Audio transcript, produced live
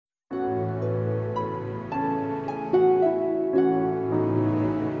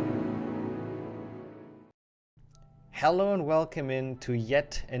Hello and welcome in to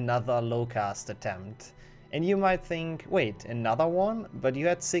yet another Lowcast attempt. And you might think, wait, another one? But you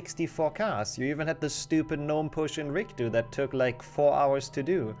had 64 casts. You even had the stupid gnome push in Rikdu that took like 4 hours to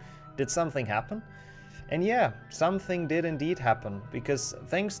do. Did something happen? And yeah, something did indeed happen, because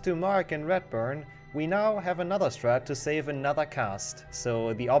thanks to Mark and Redburn, we now have another strat to save another cast.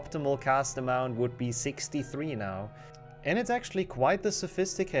 So the optimal cast amount would be 63 now. And it's actually quite the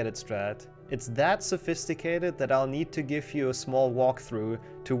sophisticated strat. It's that sophisticated that I'll need to give you a small walkthrough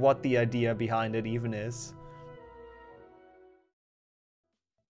to what the idea behind it even is.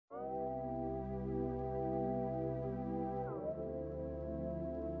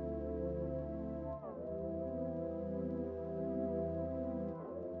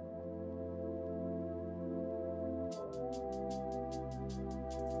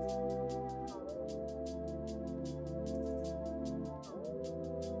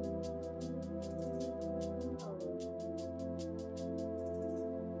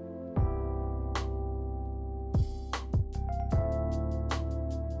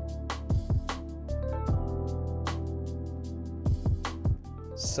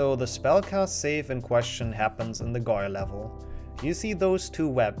 So the spellcast save in question happens in the Goyle level. You see those two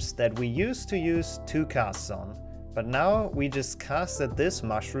webs that we used to use 2 casts on, but now we just cast at this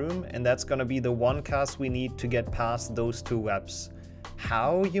mushroom and that's gonna be the one cast we need to get past those 2 webs.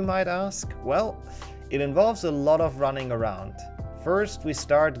 How, you might ask? Well, it involves a lot of running around. First, we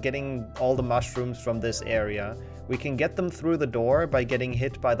start getting all the mushrooms from this area. We can get them through the door by getting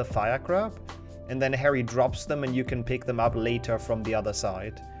hit by the fire crab, and then Harry drops them and you can pick them up later from the other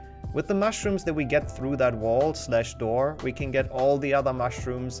side. With the mushrooms that we get through that wall/door, we can get all the other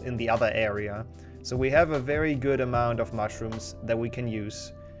mushrooms in the other area. So we have a very good amount of mushrooms that we can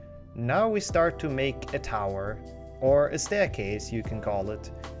use. Now we start to make a tower, or a staircase you can call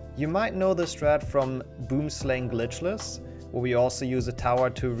it. You might know the strat from Boomslang Glitchless, where we also use a tower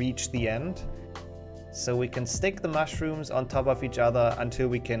to reach the end. So we can stick the mushrooms on top of each other until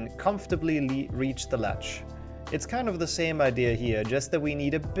we can comfortably reach the ledge. It's kind of the same idea here, just that we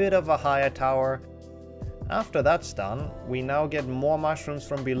need a bit of a higher tower. After that's done, we now get more mushrooms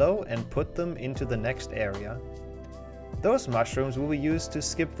from below and put them into the next area. Those mushrooms will be used to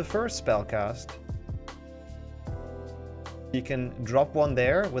skip the first spellcast. You can drop one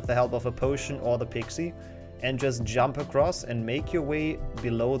there with the help of a potion or the pixie, and just jump across and make your way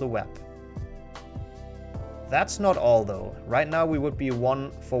below the web. That's not all though. Right now we would be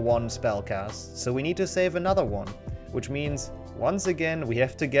 1-for-1 spellcast, so we need to save another one, which means once again we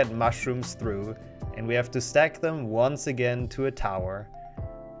have to get mushrooms through, and we have to stack them once again to a tower.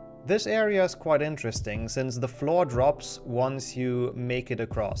 This area is quite interesting since the floor drops once you make it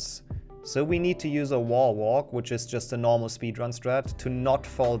across. So we need to use a wall walk, which is just a normal speedrun strat, to not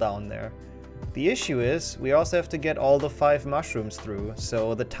fall down there. The issue is, we also have to get all the 5 mushrooms through,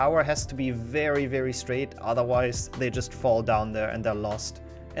 so the tower has to be very straight, otherwise they just fall down there and they're lost.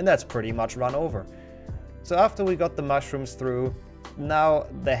 And that's pretty much run over. So after we got the mushrooms through, now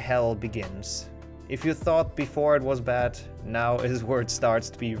the hell begins. If you thought before it was bad, now is where it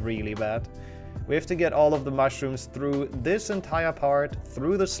starts to be really bad. We have to get all of the mushrooms through this entire part,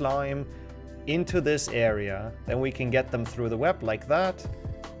 through the slime, into this area. Then we can get them through the web like that.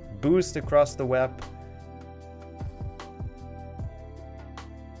 Boost across the web.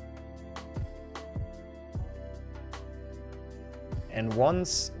 And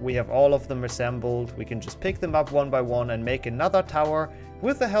once we have all of them assembled, we can just pick them up one by one and make another tower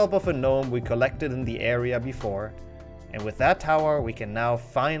with the help of a gnome we collected in the area before. And with that tower, we can now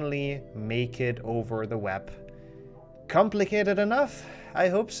finally make it over the web. Complicated enough? I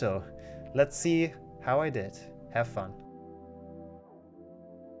hope so. Let's see how I did. Have fun.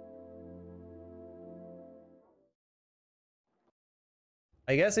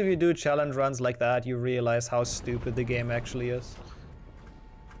 I guess if you do challenge runs like that, you realize how stupid the game actually is.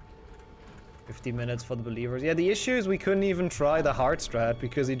 50 minutes for the believers. Yeah, the issue is we couldn't even try the hard strat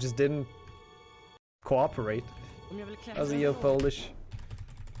because he just didn't cooperate. As a Polish.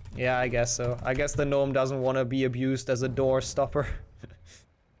 Yeah, I guess so. I guess the gnome doesn't want to be abused as a door stopper.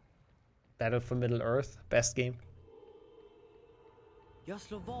 Battle for Middle Earth. Best game.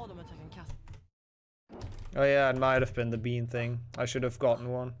 Oh yeah, it might have been the bean thing. I should have gotten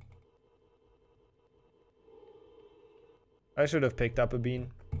one. I should have picked up a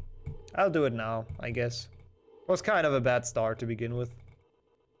bean. I'll do it now, I guess. Was kind of a bad start to begin with.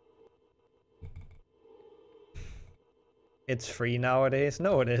 It's free nowadays?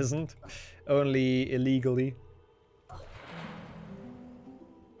 No, it isn't. Only illegally.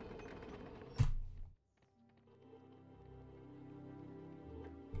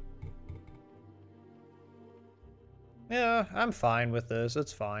 Yeah, I'm fine with this.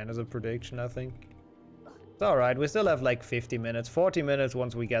 It's fine as a prediction, I think. It's alright. We still have like 50 minutes, 40 minutes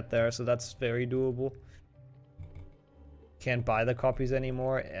once we get there, so that's very doable. Can't buy the copies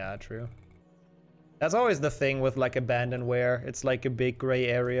anymore. Yeah, true. That's always the thing with like abandonware. It's like a big gray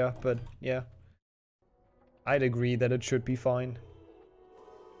area, but yeah. I'd agree that it should be fine.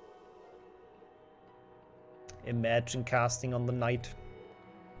 Imagine casting on the night.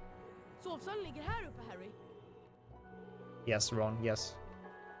 Sovsalen ligger här uppe, Harry. Yes, Ron, yes.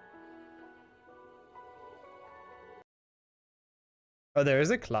 Oh, there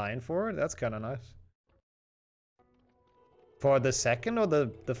is a client for it? That's kind of nice. For the second or the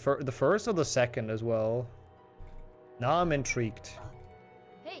first or the second as well? Now I'm intrigued.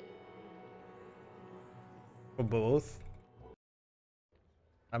 Hey. For both?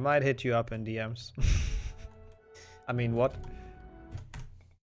 I might hit you up in DMs. I mean, what?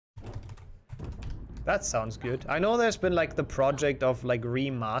 That sounds good. I know there's been like the project of like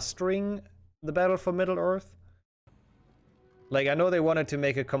remastering the Battle for Middle-earth. Like, I know they wanted to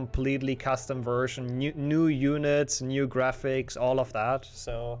make a completely custom version, new units, new graphics, all of that,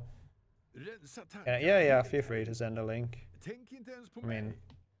 so... yeah, feel free to send a link. I mean,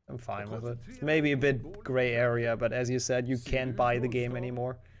 I'm fine with it. It's maybe a bit gray area, but as you said, you can't buy the game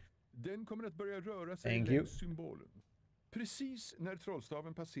anymore. Thank you. Precis när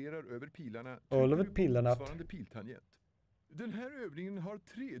trollstaven passerar över pilarna över pilarna. motsvarande piltangent. Den här övningen har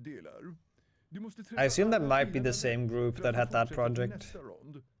 3 delar. I assume that might be the same group that had that project.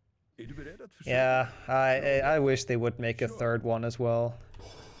 Yeah, I wish they would make a third one as well.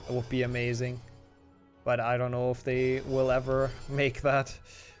 It would be amazing. But I don't know if they will ever make that.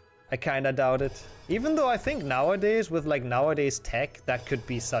 I kinda doubt it. Even though I think nowadays, with like nowadays tech, that could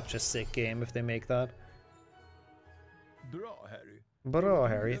be such a sick game if they make that. Bra,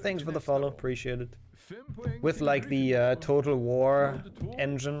 Harry. Thanks for the follow, appreciate it. With like the Total War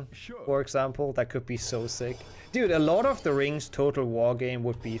engine, for example, that could be so sick. Dude, a Lord of the Rings Total War game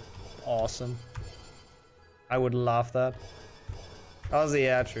would be awesome. I would love that. Also,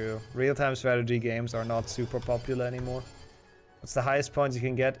 yeah, true. Real-time strategy games are not super popular anymore. What's the highest points you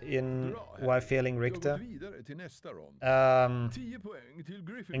can get in while failing Richter?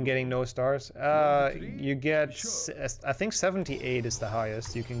 And getting no stars? You get, I think 78 is the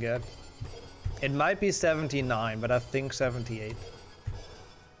highest you can get. It might be 79, but I think 78.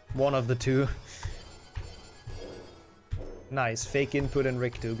 One of the two. Nice, fake input and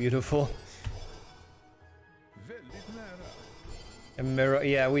Richter, beautiful. A mirror,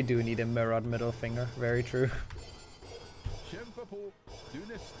 yeah, we do need a mirrored middle finger, very true.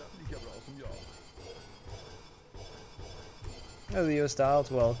 Oh, the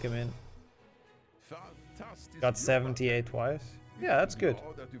Styles, welcome in. Got 78 twice. Yeah, that's good.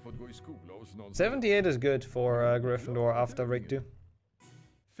 78 is good for Gryffindor after Richter.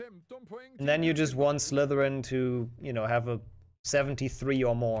 And then you just want Slytherin to, you know, have a 73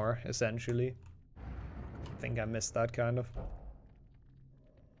 or more, essentially. I think I missed that kind of.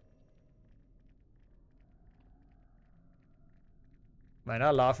 Man,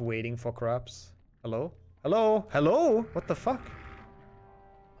 I love waiting for crabs. Hello? Hello? Hello? What the fuck?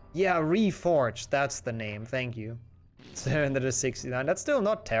 Yeah, Reforged, that's the name, thank you. 769, that's still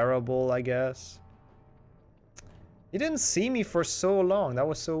not terrible, I guess. You didn't see me for so long, that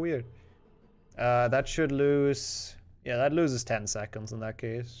was so weird. That should lose... Yeah, that loses 10 seconds in that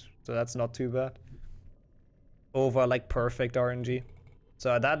case. So that's not too bad. Over, like, perfect RNG.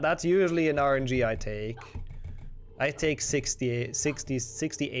 So that's usually an RNG I take. I take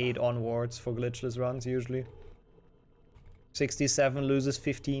 68 onwards for glitchless runs, usually. 67 loses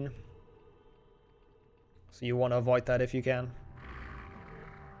 15. So you want to avoid that if you can.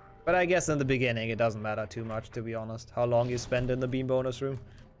 But I guess in the beginning it doesn't matter too much, to be honest, how long you spend in the beam bonus room.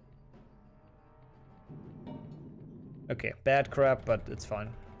 Okay, bad crap, but it's fine.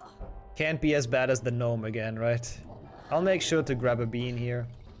 Can't be as bad as the gnome again, right? I'll make sure to grab a bean here.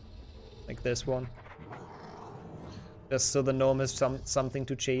 Like this one. Just so the gnome has something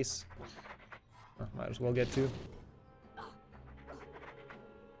to chase. Oh, might as well get two.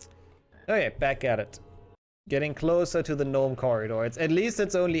 Okay, back at it. Getting closer to the gnome corridor. At least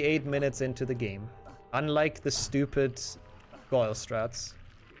it's only 8 minutes into the game. Unlike the stupid Goyle strats.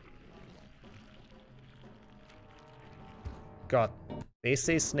 God, they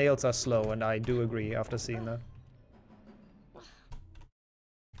say snails are slow, and I do agree after seeing that.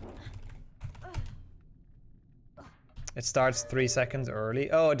 It starts 3 seconds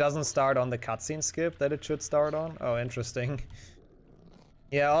early. Oh, it doesn't start on the cutscene skip that it should start on? Oh, interesting.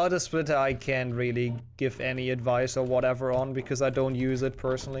 Yeah, Auto Splitter I can't really give any advice or whatever on because I don't use it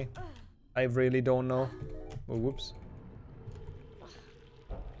personally. I really don't know. Oh, whoops.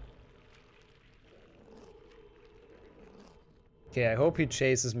 Okay, I hope he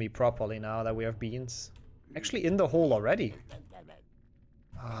chases me properly now that we have beans. Actually in the hole already.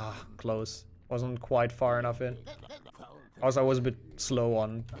 Ah, close. Wasn't quite far enough in. Also, I was a bit slow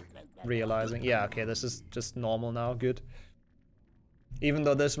on realizing. Yeah, okay, this is just normal now. Good. Even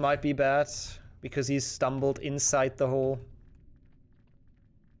though this might be bad, because he stumbled inside the hole.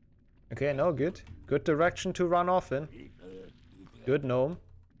 Okay, no, good. Good direction to run off in. Good gnome.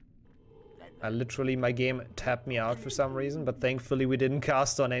 My game tapped me out for some reason, but thankfully we didn't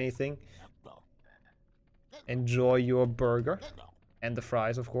cast on anything. Enjoy your burger. And the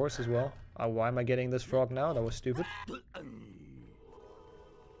fries, of course, as well. Why am I getting this frog now? That was stupid.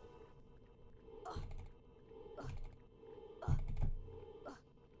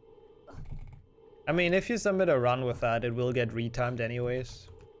 I mean, if you submit a run with that, it will get retimed anyways.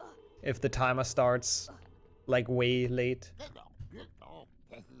 If the timer starts, like, way late.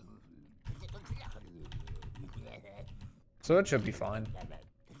 So it should be fine.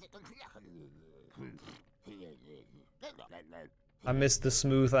 I missed the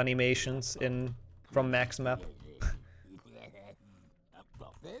smooth animations from Max Map.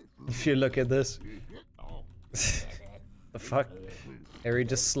 If you look at this. The fuck? Harry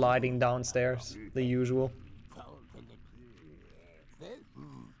just sliding downstairs, the usual.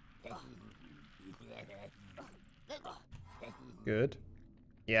 Good.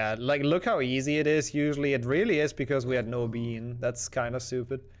 Yeah, like, look how easy it is. Usually it really is because we had no bean. That's kind of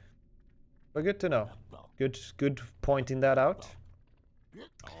stupid. But good to know. Good pointing that out.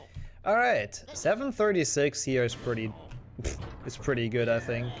 Alright, 736 here is pretty... it's pretty good, I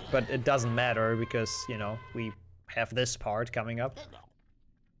think. But it doesn't matter because, you know, we have this part coming up.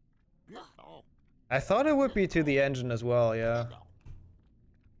 I thought it would be to the engine as well, yeah.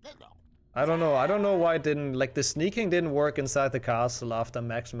 I don't know why it didn't, like, the sneaking didn't work inside the castle after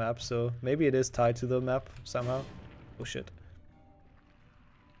max map, so maybe it is tied to the map somehow. Oh shit.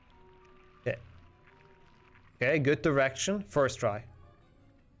 Okay. Okay, good direction. First try.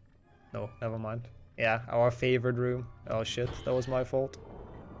 No, never mind. Yeah, our favorite room. Oh shit, that was my fault.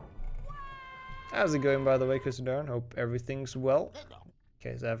 How's it going, by the way, Darn? Hope everything's well.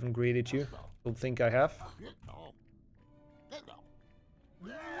 Okay, so I haven't greeted you. Don't think I have.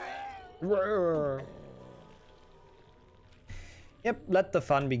 Yep, let the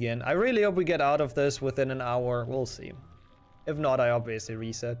fun begin. I really hope we get out of this within an hour. We'll see. If not, I obviously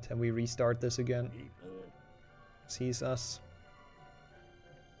reset and we restart this again. Sees us.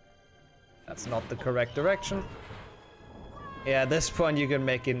 That's not the correct direction. Yeah, at this point you can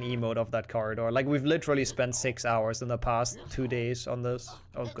make an emote of that corridor. Like, we've literally spent 6 hours in the past 2 days on this.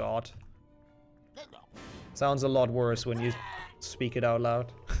 Oh god. Sounds a lot worse when you speak it out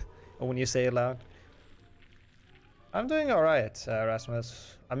loud. Or when you say it loud. I'm doing alright,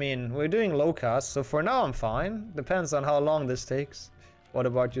 Rasmus. I mean, we're doing Lowcast, so for now I'm fine. Depends on how long this takes. What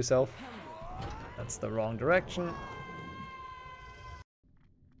about yourself? That's the wrong direction.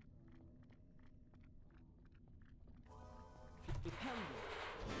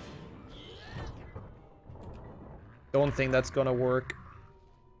 Don't think that's gonna work.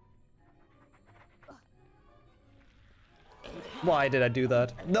 Why did I do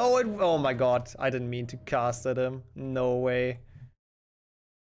that? No, oh my god, I didn't mean to cast at him. No way.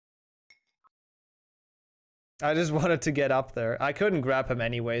 I just wanted to get up there. I couldn't grab him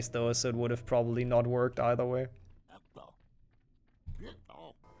anyways though, so it would have probably not worked either way.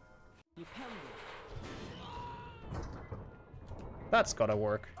 That's gotta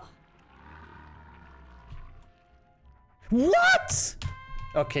work. What?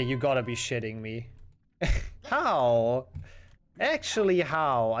 Okay, you gotta be shitting me. How? Actually,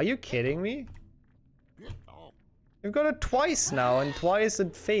 how? Are you kidding me? You've got it twice now, and twice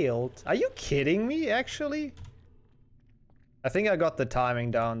it failed. Are you kidding me, actually? I think I got the timing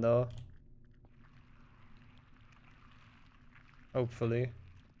down, though. Hopefully.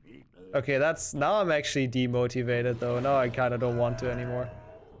 Okay, that's... Now I'm actually demotivated, though. Now I kind of don't want to anymore.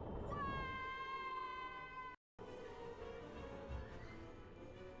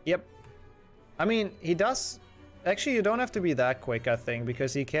 Yep. I mean, he does... Actually, you don't have to be that quick, I think,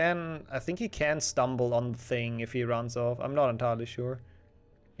 because he can... I think he can stumble on the thing if he runs off. I'm not entirely sure.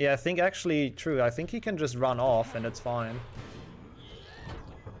 Yeah, I think actually, true. I think he can just run off and it's fine.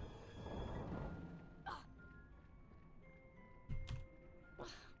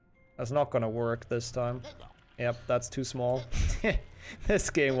 That's not gonna work this time. Yep, that's too small. This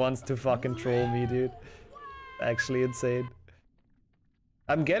game wants to fucking troll me, dude. Actually insane.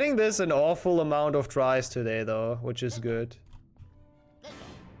 I'm getting this an awful amount of tries today, though, which is good.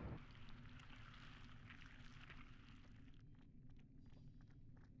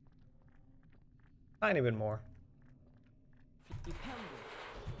 Tiny bit more.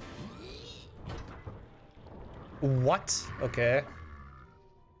 What? Okay.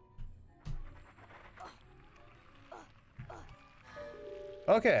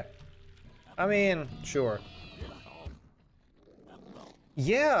 Okay. I mean, sure.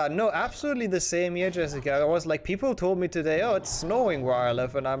 Yeah, no, absolutely the same here, Jessica. I was like, people told me today, oh, it's snowing where I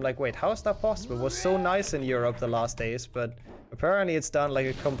live, and I'm like, wait, how is that possible? It was so nice in Europe the last days, but apparently it's done like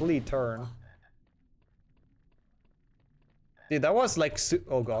a complete turn. Dude, that was like,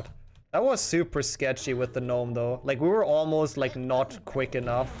 oh god. That was super sketchy with the gnome though. Like, we were almost like not quick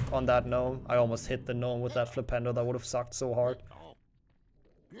enough on that gnome. I almost hit the gnome with that flipendo. That would have sucked so hard.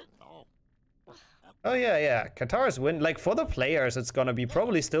 Oh yeah, yeah. Qatar's win. Like, for the players, it's gonna be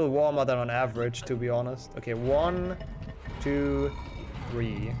probably still warmer than on average, to be honest. Okay, 1, 2,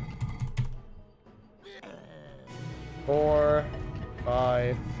 3, 4,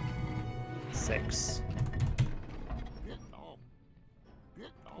 5, 6.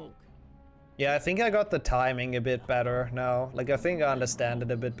 Yeah, I think I got the timing a bit better now. Like, I think I understand it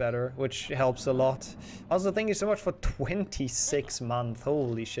a bit better, which helps a lot. Also, thank you so much for 26 months.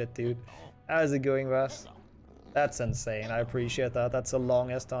 Holy shit, dude. How's it going, Wes? That's insane. I appreciate that. That's the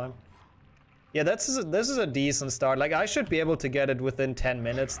longest time. Yeah, this is a decent start. Like, I should be able to get it within 10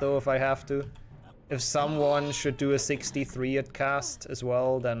 minutes, though, if I have to. If someone should do a 63 at cast as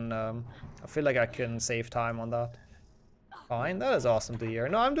well, then I feel like I can save time on that. Fine, that is awesome to hear.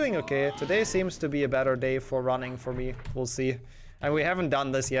 No, I'm doing okay. Today seems to be a better day for running for me. We'll see. And we haven't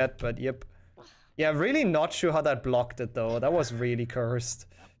done this yet, but yep. Yeah, really not sure how that blocked it, though. That was really cursed.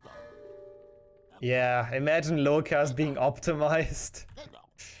 Yeah, imagine Lowcast being optimized.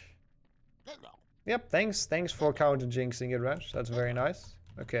 Yep, thanks for counter jinxing it, Wrench. That's very nice.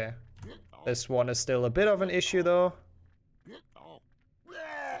 Okay. This one is still a bit of an issue, though.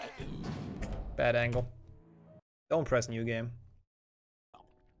 Bad angle. Don't press new game.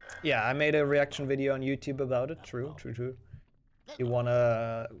 Yeah, I made a reaction video on YouTube about it. True. You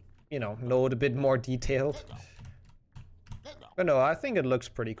wanna, you know it a bit more detailed. But no, I think it looks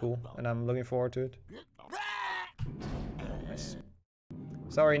pretty cool, and I'm looking forward to it. Nice.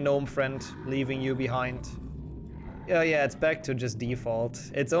 Sorry, gnome friend, leaving you behind. Yeah, it's back to just default.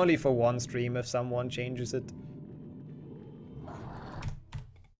 It's only for one stream if someone changes it.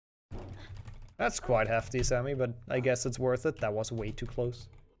 That's quite hefty, Sammy, but I guess it's worth it. That was way too close.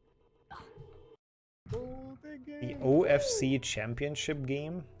 The OFC Championship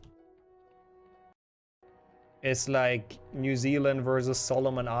game is like New Zealand versus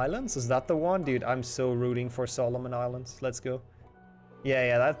Solomon Islands. Is that the one? Dude, I'm so rooting for Solomon Islands. Let's go.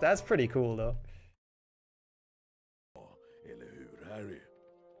 Yeah, that's pretty cool, though.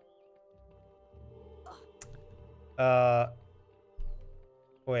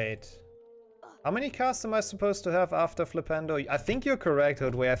 Wait. How many casts am I supposed to have after Flipendo? I think you're correct,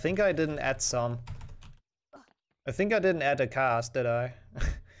 Hoodway. I think I didn't add some. I think I didn't add a cast, did I?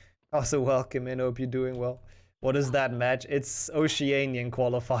 Also, welcome in. Hope you're doing well. What is that match? It's Oceanian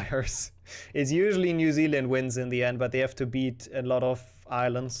qualifiers. It's usually New Zealand wins in the end, but they have to beat a lot of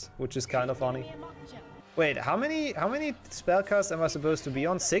islands, which is kind of funny. Wait, how many spellcasts am I supposed to be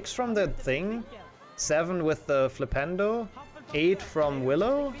on? 6 from the thing, 7 with the Flipendo, 8 from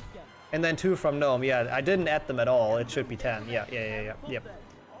Willow, and then 2 from Gnome. Yeah, I didn't add them at all. It should be 10. Yeah. Yep.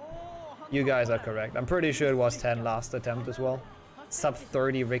 You guys are correct. I'm pretty sure it was 10 last attempt as well. Sub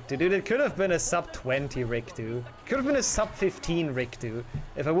 30 Rictu. Dude, it could have been a sub 20 Rictu. Could have been a sub 15 Rictu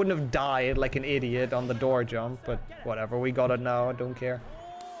if I wouldn't have died like an idiot on the door jump. But whatever, we got it now. I don't care.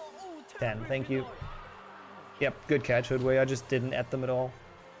 10, thank you. Yep, good catch, Hoodway. I just didn't add them at all.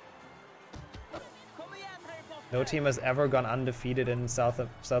 No team has ever gone undefeated in South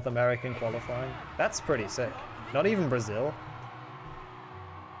American qualifying. That's pretty sick. Not even Brazil.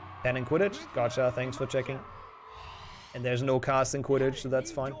 10 in Quidditch. Gotcha, thanks for checking. And there's no cast in Quidditch, so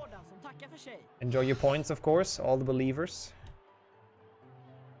that's fine. Enjoy your points, of course, all the believers.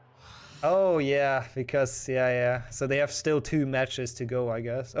 Oh, yeah, because, yeah. So they have still 2 matches to go, I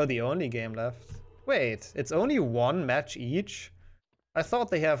guess. Oh, the only game left. Wait, it's only 1 match each? I thought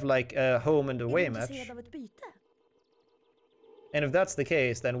they have, like, a home and away match. And if that's the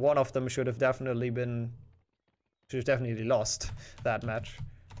case, then one of them should have definitely lost that match.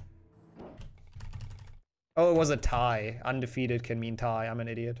 Oh, it was a tie. Undefeated can mean tie. I'm an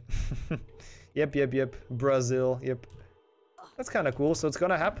idiot. Yep. Brazil, yep. That's kind of cool. So it's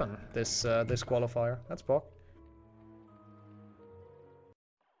gonna happen, this qualifier. That's Pog.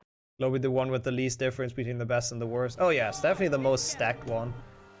 Lobby the one with the least difference between the best and the worst. Oh yeah, it's definitely the most stacked one.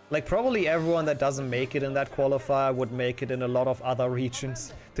 Like, probably everyone that doesn't make it in that qualifier would make it in a lot of other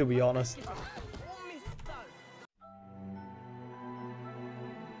regions, to be honest.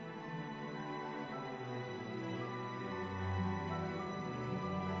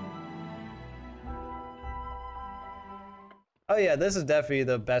 Oh yeah, this is definitely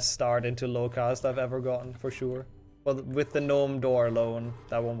the best start into Lowcast I've ever gotten, for sure. Well, with the gnome door alone,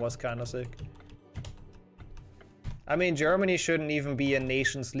 that one was kind of sick. I mean, Germany shouldn't even be in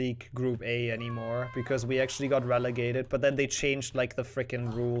Nations League Group A anymore, because we actually got relegated, but then they changed like the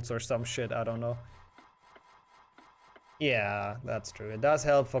frickin' rules or some shit, I don't know. Yeah, that's true. It does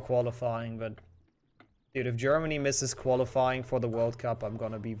help for qualifying, but... Dude, if Germany misses qualifying for the World Cup, I'm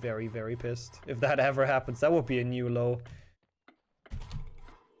gonna be very, very pissed. If that ever happens, that would be a new low.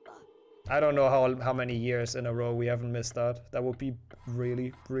 I don't know how many years in a row we haven't missed that. That would be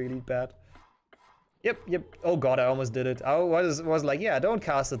really, really bad. Yep. Oh god, I almost did it. I was like, yeah, don't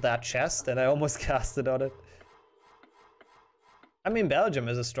cast at that chest, and I almost casted on it. I mean, Belgium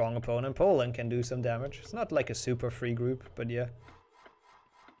is a strong opponent. Poland can do some damage. It's not like a super free group, but yeah.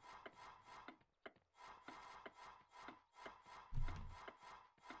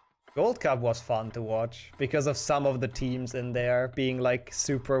 Gold Cup was fun to watch because of some of the teams in there being like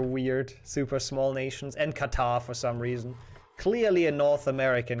super weird, super small nations, and Qatar for some reason. Clearly a North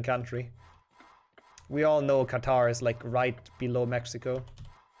American country. We all know Qatar is like right below Mexico,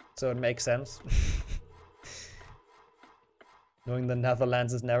 so it makes sense. Knowing the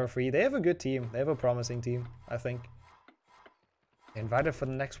Netherlands is never free. They have a good team. They have a promising team, I think. Invited for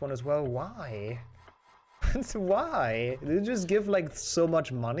the next one as well. Why? Why? Did you just give like so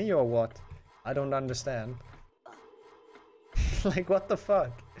much money or what? I don't understand. Like what the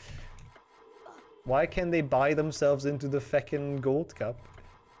fuck? Why can they buy themselves into the feckin' Gold Cup?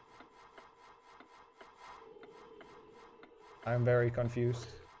 I'm very confused.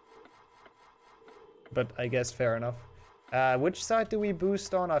 But I guess fair enough. Which side do we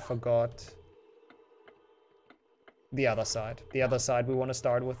boost on? I forgot. The other side. The other side we want to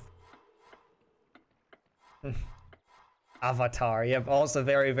start with. Avatar. Yep, also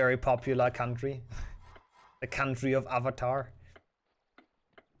very, very popular country. The country of Avatar.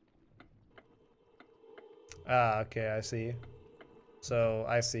 Ah, okay, I see. So,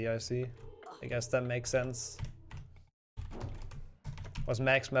 I see. I guess that makes sense. Was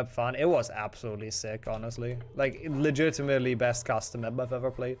Max Map fun? It was absolutely sick, honestly. Like, legitimately best custom map I've ever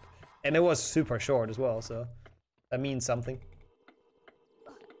played. And it was super short as well, so that means something.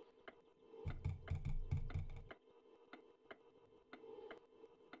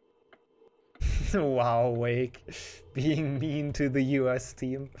 Wow, Wake. Being mean to the US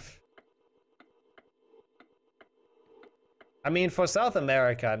team. I mean, for South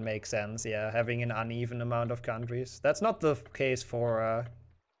America, it makes sense, yeah, having an uneven amount of countries. That's not the case for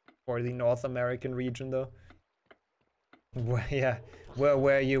the North American region, though. Where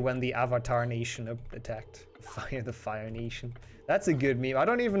were you when the Avatar Nation attacked? The Fire Nation. That's a good meme. I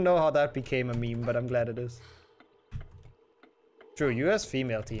don't even know how that became a meme, but I'm glad it is. True, US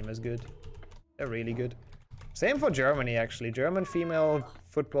female team is good. They're really good. Same for Germany, actually. German female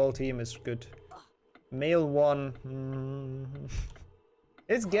football team is good. Male one...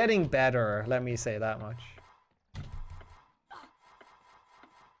 It's getting better, let me say that much.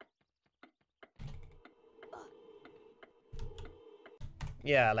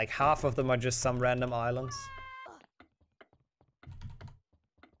 Yeah, like half of them are just some random islands.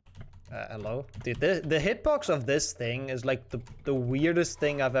 Hello? Dude, the hitbox of this thing is like the weirdest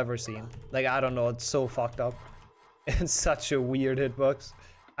thing I've ever seen. Like, I don't know, it's so fucked up. It's such a weird hitbox.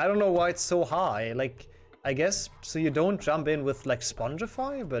 I don't know why it's so high. Like, I guess so you don't jump in with like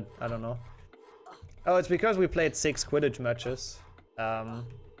Spongify, but I don't know. Oh, it's because we played 6 Quidditch matches.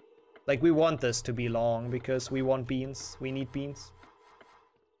 Like, we want this to be long because we want beans. We need beans.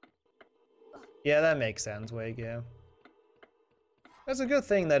 Yeah, that makes sense, Wake, yeah. That's a good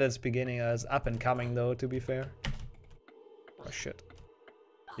thing that it's beginning as up and coming, though, to be fair. Oh, shit.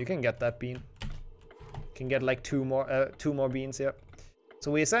 You can get that bean. Can get like two more beans, yeah. So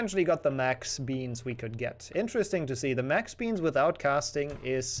we essentially got the max beans we could get. Interesting to see. The max beans without casting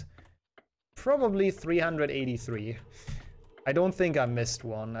is probably 383. I don't think I missed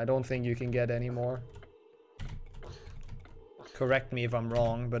one. I don't think you can get any more. Correct me if I'm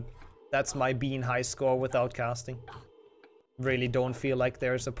wrong, but that's my bean high score without casting. Really don't feel like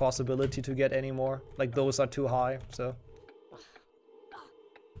there's a possibility to get any more. Like, those are too high, so...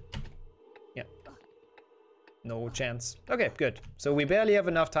 Yeah. No chance. Okay, good. So we barely have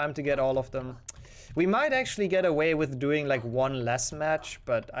enough time to get all of them. We might actually get away with doing like one less match,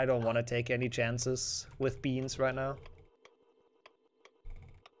 but I don't want to take any chances with beans right now.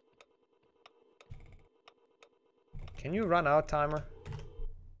 Can you run out, timer?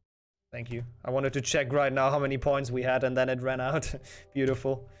 Thank you. I wanted to check right now how many points we had and then it ran out.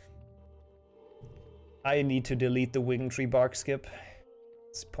 Beautiful. I need to delete the Wing Tree Bark skip.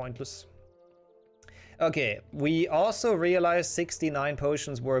 It's pointless. Okay, we also realized 69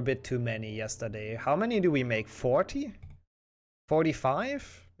 potions were a bit too many yesterday. How many do we make? 40?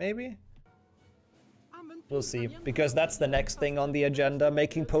 45, maybe? We'll see, because that's the next thing on the agenda,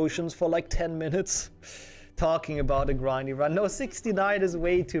 making potions for like 10 minutes. Talking about a grindy run. No, 69 is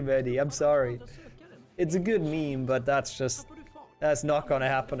way too many, I'm sorry. It's a good meme, but that's not gonna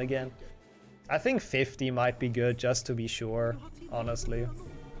happen again. I think 50 might be good, just to be sure, honestly.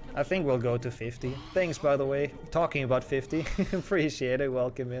 I think we'll go to 50. Thanks, by the way. Talking about 50. Appreciate it,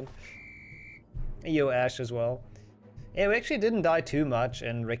 welcome in. Yo, Ash as well. Yeah, we actually didn't die too much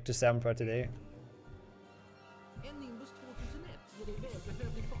in Rick December today.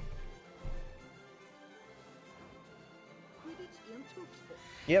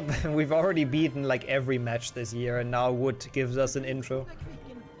 Yep, we've already beaten like every match this year, and now Wood gives us an intro.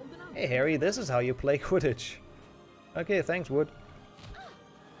 Hey Harry, this is how you play Quidditch. Okay, thanks Wood.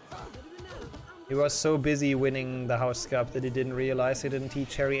 He was so busy winning the House Cup that he didn't realize he didn't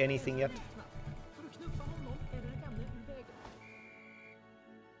teach Harry anything yet.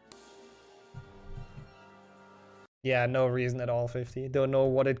 Yeah, no reason at all 50. Don't know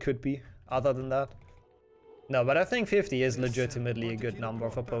what it could be other than that. No, but I think 50 is legitimately a good number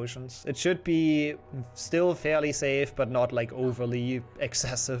for potions. It should be still fairly safe, but not like overly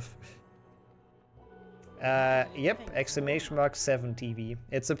excessive. Yep, exclamation mark 7 TV.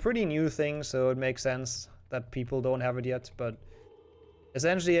 It's a pretty new thing, so it makes sense that people don't have it yet, but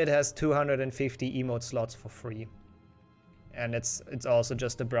essentially it has 250 emote slots for free. And it's also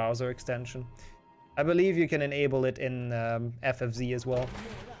just a browser extension. I believe you can enable it in FFZ as well.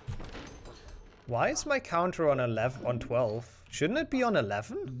 Why is my counter on 11 on 12? Shouldn't it be on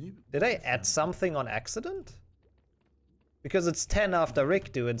 11? Did I add something on accident? Because it's 10 after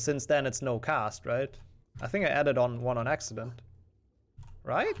Rick do, and since then it's no cast, right? I think I added on one on accident.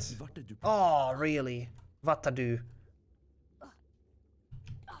 Right? Oh, really? What to do?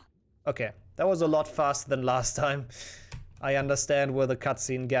 Okay, that was a lot faster than last time. I understand where the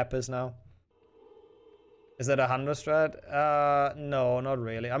cutscene gap is now. Is that a Hundo strat? No, not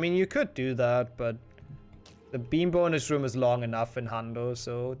really. I mean, you could do that, but the beam bonus room is long enough in Hundo,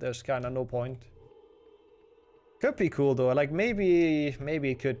 so there's kind of no point. Could be cool though. Like maybe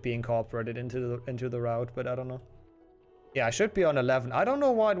it could be incorporated into the route, but I don't know. Yeah, I should be on 11. I don't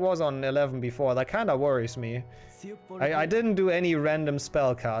know why it was on 11 before. That kind of worries me. I didn't do any random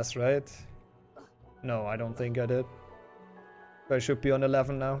spellcast, right? No, I don't think I did. But I should be on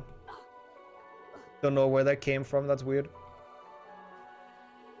 11 now. Don't know where that came from, that's weird.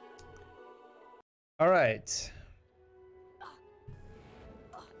 Alright.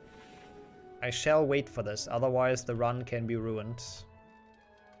 I shall wait for this, otherwise the run can be ruined.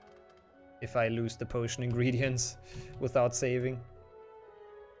 If I lose the potion ingredients without saving.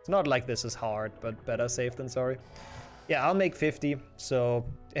 It's not like this is hard, but better safe than sorry. Yeah, I'll make 50, so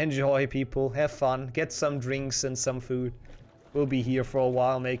enjoy people, have fun, get some drinks and some food. We'll be here for a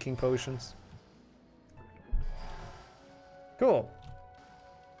while making potions. Cool.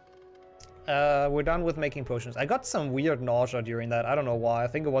 We're done with making potions. I got some weird nausea during that. I don't know why. I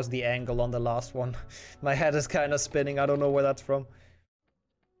think it was the angle on the last one. My head is kind of spinning. I don't know where that's from.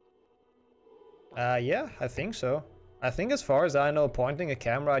 Yeah, I think so. I think as far as I know, pointing a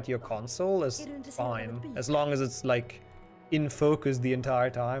camera at your console is fine. As long as it's like in focus the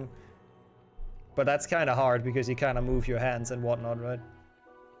entire time. But that's kind of hard because you kind of move your hands and whatnot, right?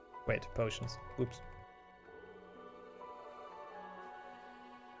 Wait, potions. Oops.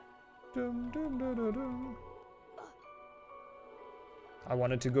 Dum, dum, dum, dum, dum. I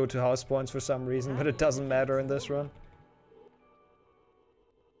wanted to go to house points for some reason, but it doesn't matter in this run.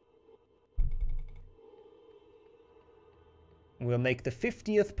 We'll make the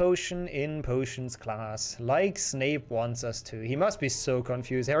 50th potion in potions class, like Snape wants us to. He must be so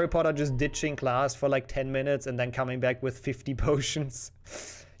confused. Harry Potter just ditching class for like 10 minutes and then coming back with 50 potions.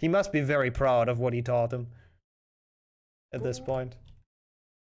 He must be very proud of what he taught him at this point.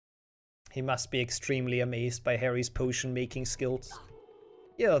 He must be extremely amazed by Harry's potion making skills.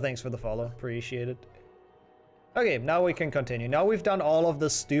 Yeah, thanks for the follow. Appreciate it. Okay, now we can continue. Now we've done all of the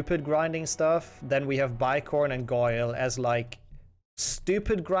stupid grinding stuff. Then we have Bicorn and Goyle as like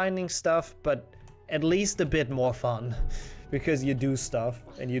stupid grinding stuff, but at least a bit more fun. Because you do stuff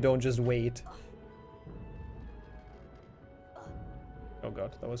and you don't just wait. Oh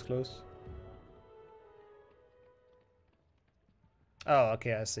god, that was close. Oh,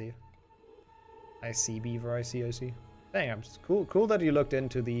 okay, I see. I see, Beaver, I see. Dang, cool that you looked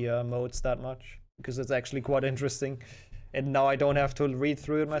into the modes that much. Because it's actually quite interesting. And now I don't have to read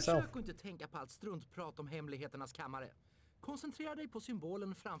through it myself. Försök inte tänka på allt struntprat om hemligheternas kammare. Koncentrera dig på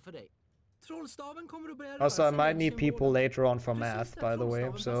symbolen framför dig. Also, I might need people later on for math, by the way,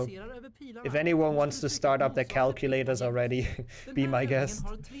 so if anyone wants to start up their calculators already, be my guest.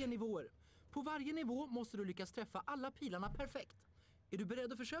 What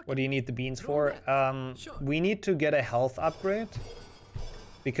do you need the beans for? We need to get a health upgrade.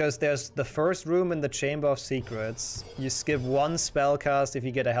 Because there's the first room in the Chamber of Secrets. You skip one spellcast if you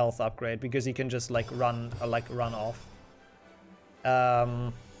get a health upgrade, because you can just like run off.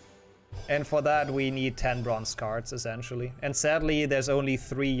 And for that we need 10 bronze cards essentially. And sadly there's only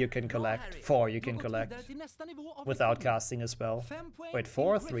 3 you can collect. 4 you can collect without casting a spell. Wait,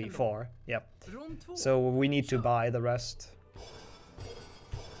 4? 3? 4. Yep. So we need to buy the rest.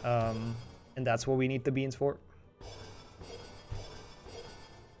 And that's what we need the beans for.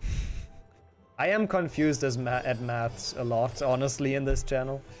 I am confused at maths a lot, honestly, in this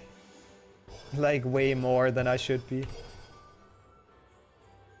channel. Like, way more than I should be.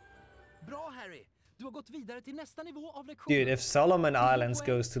 Dude, if Solomon Islands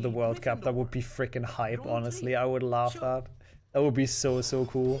goes to the World Cup, that would be freaking hype, honestly. I would laugh that. That would be so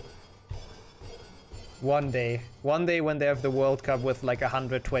cool. One day when they have the World Cup with like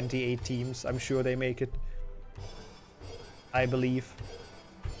 128 teams, I'm sure they make it. I believe.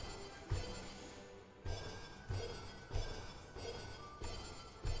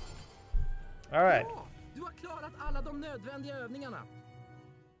 All right. Du har klarat alla de nödvändiga övningarna.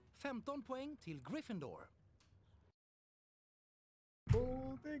 15 poäng till Gryffindor.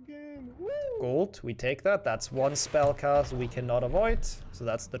 Gold, we take that. That's one spell cast we cannot avoid. So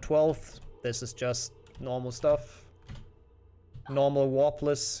that's the 12th. This is just normal stuff. Normal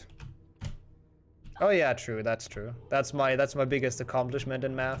warpless. Oh yeah, true, that's true. That's my biggest accomplishment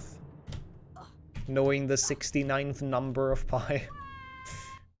in math. Knowing the 69th number of pi.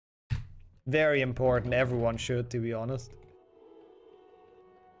 Very important, everyone should, to be honest.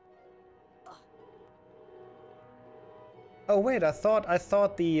 Oh wait, I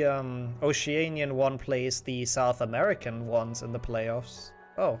thought the Oceanian one plays the South American ones in the playoffs.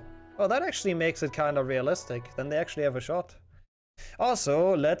 Oh, that actually makes it kind of realistic. Then they actually have a shot.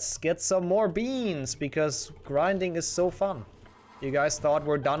 Also, let's get some more beans, because grinding is so fun. You guys thought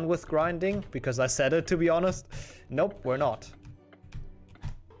we're done with grinding? Because I said it, to be honest. Nope, we're not.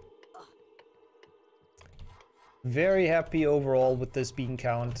 Very happy overall with this bean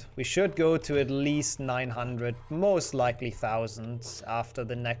count. We should go to at least 900, most likely 1000 after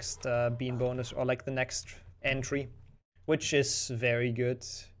the next bean bonus, or like the next entry, which is very good.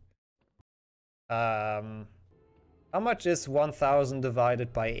 How much is 1000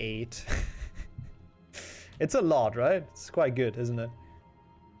 divided by 8? It's a lot, right? It's quite good, isn't it?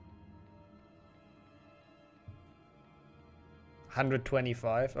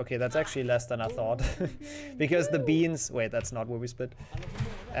 125. Okay, that's actually less than I thought. Because the beans... Wait, that's not where we split.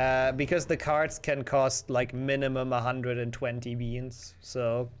 Because the cards can cost like minimum 120 beans.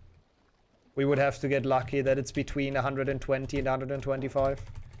 So we would have to get lucky that it's between 120 and 125.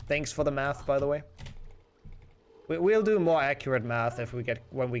 Thanks for the math, by the way. We'll do more accurate math if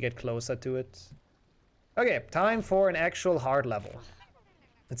when we get closer to it. Okay, time for an actual hard level.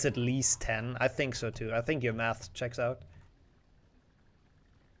 It's at least 10. I think so too. I think your math checks out.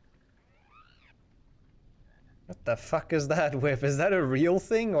 What the fuck is that whip? Is that a real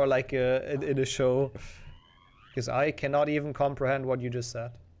thing or like in a show? Because I cannot even comprehend what you just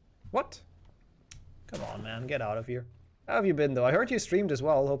said. What? Come on, man. Get out of here. How have you been, though? I heard you streamed as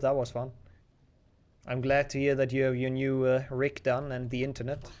well. Hope that was fun. I'm glad to hear that you have your new rig done and the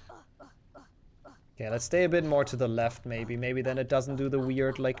internet. Okay, let's stay a bit more to the left, maybe. Maybe then it doesn't do the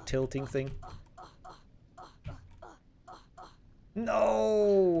weird, like, tilting thing.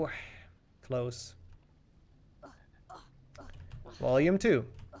 No! Close. Volume 2.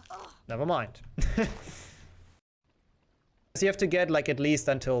 Never mind. So you have to get like at least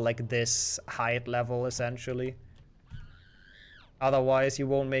until like this height level essentially. Otherwise you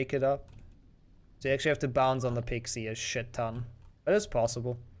won't make it up. So you actually have to bounce on the pixie a shit ton. But it's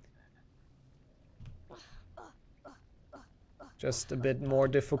possible. Just a bit more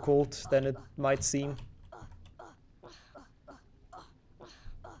difficult than it might seem.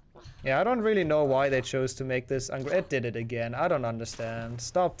 Yeah, I don't really know why they chose to make this. It did it again. I don't understand.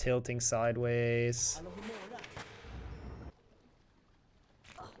 Stop tilting sideways.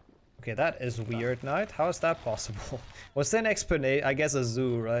 Okay, that is weird, Knight. How is that possible? Was there an explanation? I guess a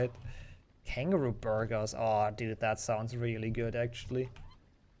zoo, right? Kangaroo burgers. Oh, dude, that sounds really good, actually.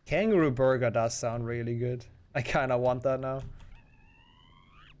 Kangaroo burger does sound really good. I kind of want that now.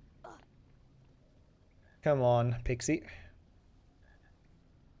 Come on, Pixie.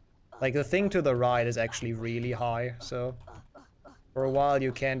 Like, the thing to the right is actually really high, so For a while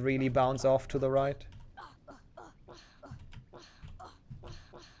you can't really bounce off to the right.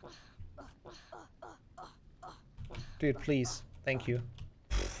 Dude, please. Thank you.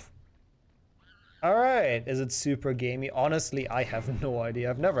 Alright, is it super gamey? Honestly, I have no idea.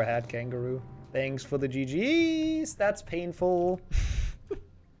 I've never had kangaroo. Thanks for the GGs. That's painful.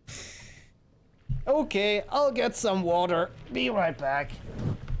 Okay, I'll get some water. Be right back.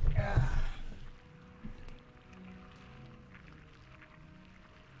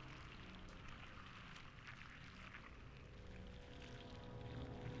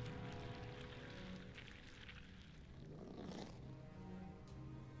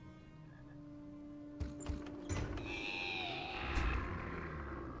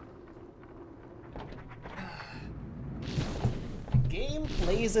 Game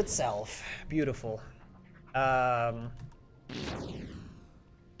plays itself. Beautiful. I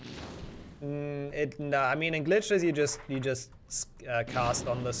mean, in glitches you just cast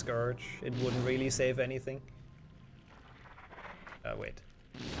on the Scourge. It wouldn't really save anything. Wait.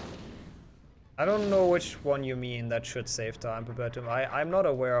 I don't know which one you mean that should save time compared to I'm not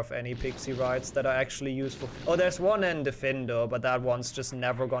aware of any pixie rides that are actually useful. Oh, there's one in Defendo, but that one's just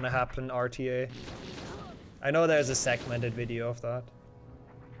never gonna happen RTA. I know there's a segmented video of that.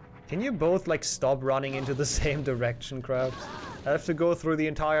 Can you both like stop running into the same direction, crabs? I have to go through the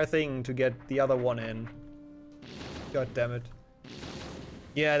entire thing to get the other one in. God damn it.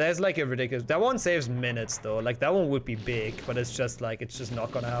 Yeah, there's like a ridiculous... That one saves minutes though. Like that one would be big, but it's just like, it's just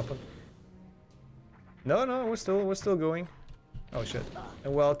not gonna happen. No, we're still going. Oh shit.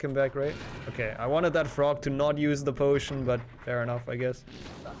 And welcome back, right? Okay, I wanted that frog to not use the potion, but fair enough, I guess.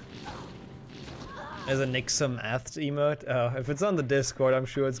 There's a Nixum Ath emote. If it's on the Discord, I'm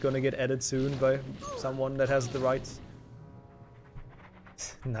sure it's gonna get edited soon by someone that has the rights.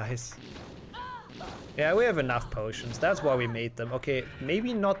 Nice. Yeah, we have enough potions. That's why we made them. Okay,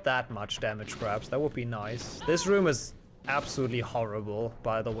 maybe not that much damage, crabs. That would be nice. This room is absolutely horrible,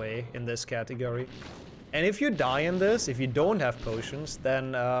 by the way, in this category. And if you die in this, if you don't have potions,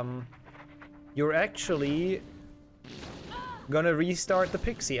 then you're actually gonna restart the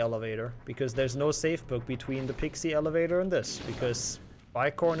Pixie elevator, because there's no safe book between the Pixie elevator and this, because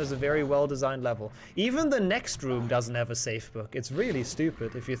Bicorn is a very well designed level. Even the next room doesn't have a safe book. It's really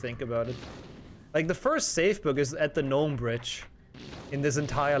stupid if you think about it. Like the first safe book is at the gnome bridge in this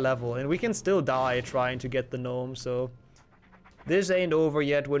entire level, and we can still die trying to get the gnome, so this ain't over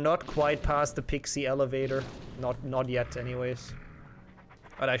yet. We're not quite past the Pixie elevator. Not yet anyways.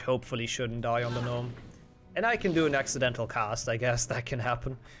 But I hopefully shouldn't die on the gnome. And I can do an accidental cast, I guess. That can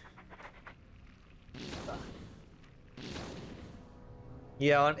happen.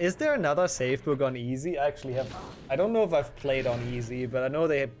 Yeah, is there another safe book on easy? I actually have... I don't know if I've played on easy, but I know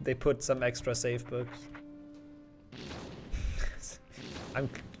they put some extra safe books. I'm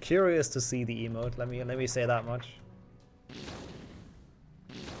curious to see the emote. Let me say that much.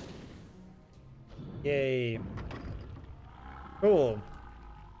 Yay. Cool.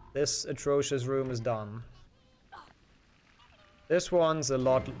 This atrocious room is done. This one's a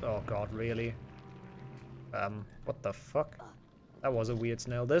lot... Oh god, really? What the fuck? That was a weird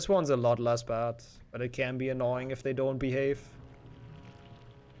snail. This one's a lot less bad, but it can be annoying if they don't behave.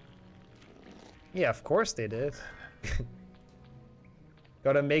 Yeah, of course they did.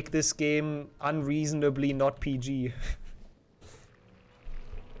 Gotta make this game unreasonably not PG.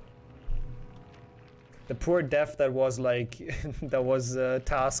 The poor dev that was like, that was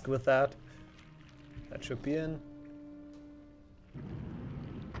tasked with that. That should be in.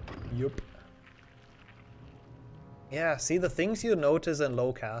 Yup. Yeah, see the things you notice in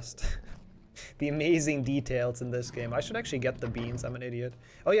Lowcast. The amazing details in this game. I should actually get the beans, I'm an idiot.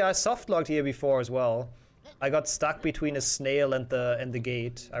 Oh yeah, I softlogged here before as well. I got stuck between a snail and the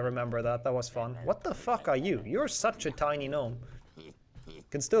gate. I remember that, that was fun. What the fuck are you? You're such a tiny gnome.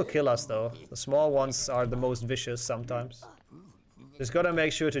 Can still kill us though. The small ones are the most vicious sometimes. Just gotta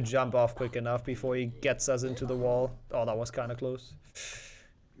make sure to jump off quick enough before he gets us into the wall. Oh, that was kind of close.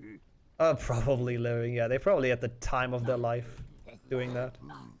 Probably living, yeah, they probably at the time of their life doing that.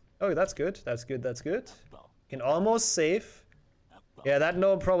 Oh, that's good, that's good, that's good. Can almost save. Yeah, that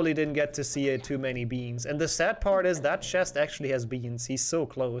gnome probably didn't get to see too many beans. And the sad part is that chest actually has beans. He's so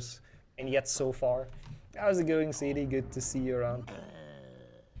close, and yet so far. How's it going, CD? Good to see you around.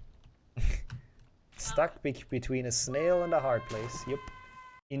 Stuck between a snail and a hard place. Yep,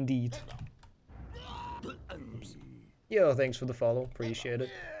 indeed. Oops. Yo, thanks for the follow. Appreciate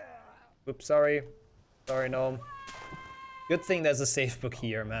it. Oops, sorry. Sorry, gnome. Good thing there's a safe book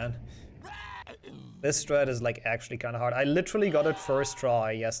here, man. This strat is like actually kind of hard. I literally got it first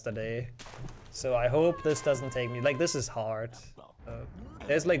try yesterday. So I hope this doesn't take me... Like, this is hard.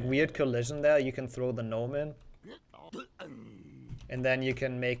 There's like weird collision there. You can throw the gnome in. And then you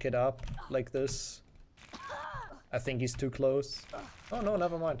can make it up like this. I think he's too close. Oh no,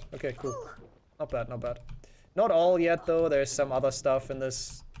 never mind. Okay, cool. Not bad, not bad. Not all yet though. There's some other stuff in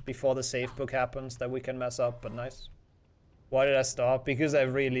this before the save book happens that we can mess up, but nice. Why did I stop? Because I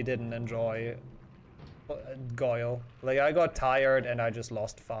really didn't enjoy Goyle. Like, I got tired and I just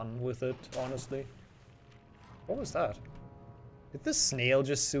lost fun with it, honestly. What was that? Did the snail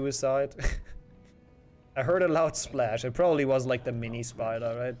just suicide? I heard a loud splash. It probably was like the mini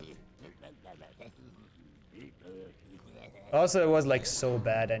spider, right? Also, it was like so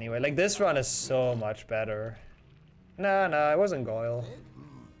bad anyway. Like, this run is so much better. Nah, it wasn't Goyle.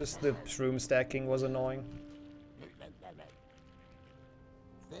 Just the shroom stacking was annoying.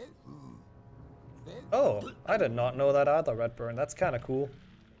 Oh, I did not know that either, Redburn. That's kind of cool.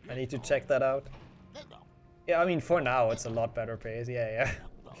 I need to check that out. Yeah, I mean, for now, it's a lot better pace. Yeah.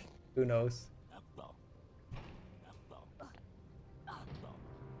 Who knows?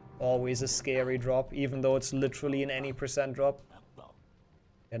 Always a scary drop, even though it's literally an any % drop.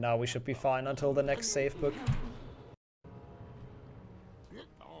 And now we should be fine until the next save book.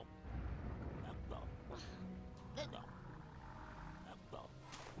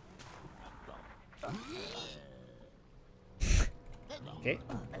 Okay.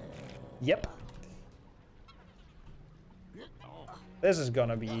 Yep. This is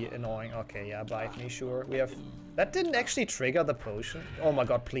gonna be annoying. Okay, yeah, bite me, sure. We have... That didn't actually trigger the potion. Oh my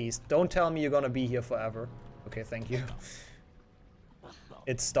god, please. Don't tell me you're gonna be here forever. Okay, thank you.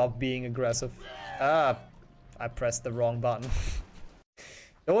 It stopped being aggressive. Ah, I pressed the wrong button.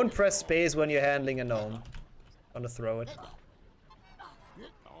 Don't press space when you're handling a gnome. I'm gonna throw it.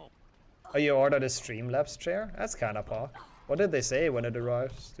 Oh, you ordered a Streamlabs chair? That's kinda pog. What did they say when it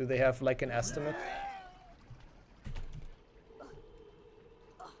arrives? Do they have like an estimate?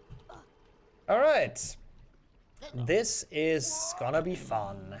 Alright. This is gonna be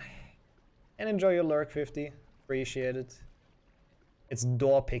fun. And enjoy your lurk 50. Appreciate it. It's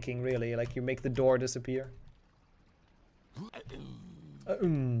door picking really, like you make the door disappear.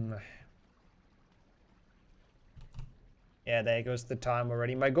 Yeah, there goes the time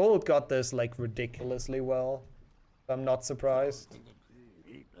already. My gold got this like ridiculously well. I'm not surprised.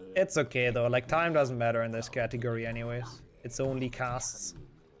 It's okay though, like time doesn't matter in this category anyways. It's only casts.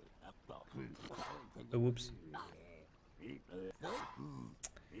 Oh, whoops.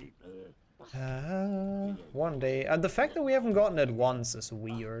 One day. And the fact that we haven't gotten it once is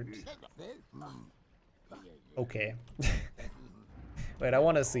weird. Okay. Wait, I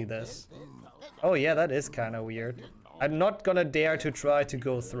want to see this. Oh yeah, that is kind of weird. I'm not gonna dare to try to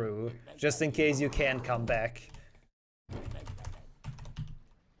go through, just in case you can't come back.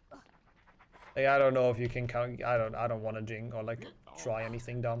 Like, I don't know if you can come. I don't want to jing or like try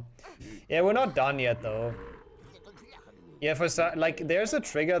anything dumb. Yeah, we're not done yet though. Yeah, for like there's a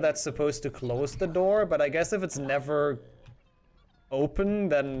trigger that's supposed to close the door, but I guess if it's never open,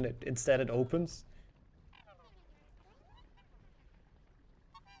 then instead it opens.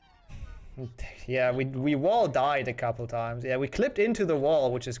 Yeah, we wall died a couple times. Yeah, we clipped into the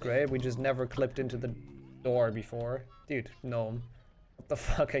wall, which is great. We just never clipped into the door before. Dude, gnome. What the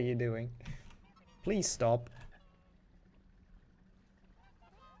fuck are you doing? Please stop.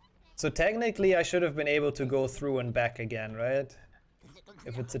 So technically I should have been able to go through and back again, right?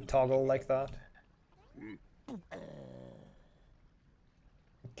 If it's a toggle like that.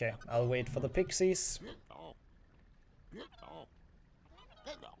 Okay, I'll wait for the pixies.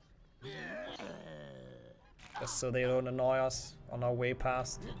 Just so they don't annoy us on our way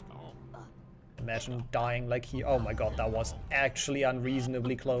past. Imagine dying like he... Oh my god, that was actually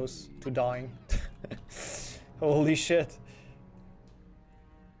unreasonably close to dying. Holy shit.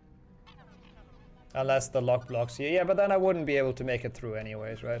 Unless the lock blocks you. Yeah, but then I wouldn't be able to make it through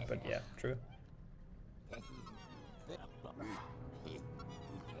anyways, right? But yeah, true.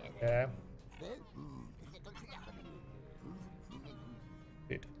 Yeah.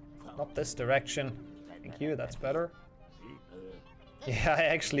 Dude, not this direction. Thank you, that's better. Yeah, I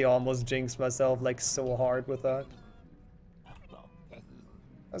actually almost jinxed myself like so hard with that.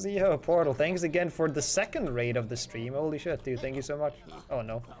 I see you have a portal. Thanks again for the second raid of the stream. Holy shit, dude, thank you so much. Oh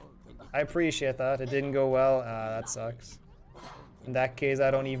no. I appreciate that. It didn't go well. That sucks. In that case, I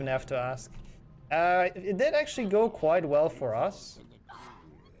don't even have to ask. It did actually go quite well for us.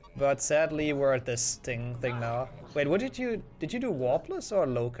 But sadly, we're at this thing now. Wait, what did you do Warpless or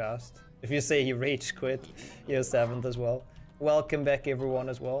Lowcast? If you say he rage quit, you're 7th as well. Welcome back everyone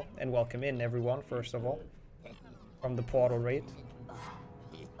as well. And welcome in everyone, first of all. From the portal raid.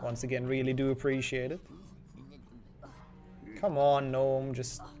 Once again, really do appreciate it. Come on, gnome.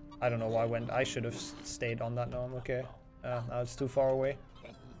 Just... I don't know why I went. I should have stayed on that gnome. Okay. Now it's too far away.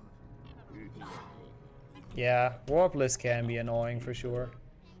 Yeah, Warpless can be annoying for sure.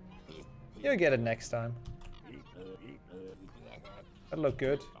 You'll get it next time. That looked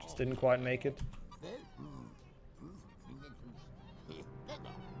good. Just didn't quite make it.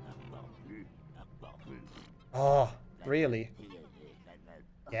 Oh, really?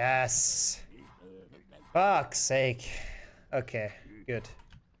 Yes. Fuck's sake. Okay, good.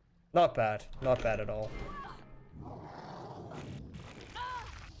 Not bad. Not bad at all.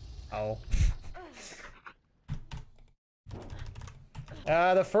 Ow.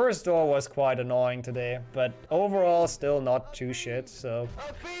 The first door was quite annoying today, but overall still not too shit, so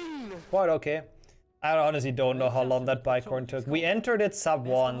quite okay. I honestly don't know how long that bicorn took. We entered it sub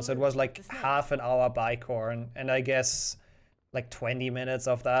 1, so it was like half an hour bicorn, and I guess like 20 minutes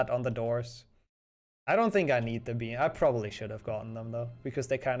of that on the doors. I don't think I need the bean. I probably should have gotten them though, because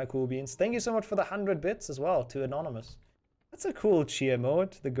they're kind of cool beans. Thank you so much for the 100 bits as well to Anonymous. That's a cool cheer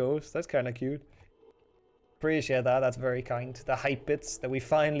mode, the ghost. That's kind of cute. Appreciate that. That's very kind. The hype bits that we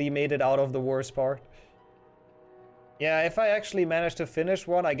finally made it out of the worst part. Yeah, if I actually manage to finish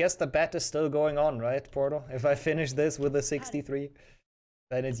one, I guess the bet is still going on, right, Portal? If I finish this with a 63,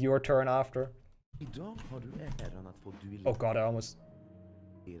 then it's your turn after. Oh god, I almost...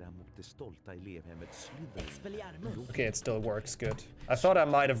 Okay, it still works, good. I thought I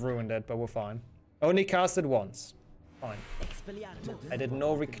might have ruined it, but we're fine. Only cast it once. Fine. I did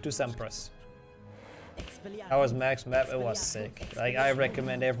no Rictus Empress. That was max map, it was sick. Like, I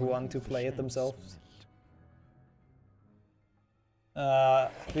recommend everyone to play it themselves.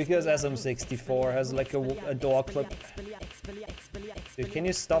 Because SM64 has like a door clip. Dude, can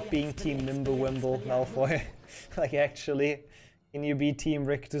you stop being Team Mimblewimble, Malfoy? Like, actually, can you be Team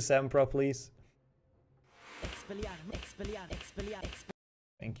Rictus Emperor, please?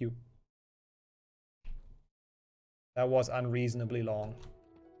 Thank you. That was unreasonably long.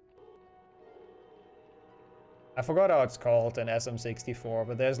 I forgot how it's called in SM64,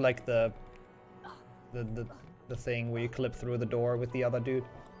 but there's like the thing where you clip through the door with the other dude.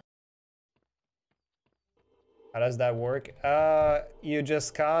 How does that work? You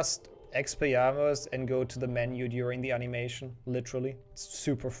just cast Expelliarmus and go to the menu during the animation, literally. It's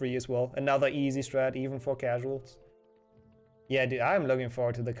super free as well. Another easy strat, even for casuals. Yeah, dude, I'm looking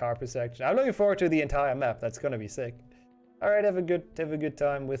forward to the carpet section. I'm looking forward to the entire map. That's gonna be sick. Alright, have a good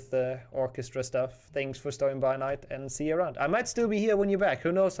time with the orchestra stuff. Thanks for stopping by, Night, and see you around. I might still be here when you're back.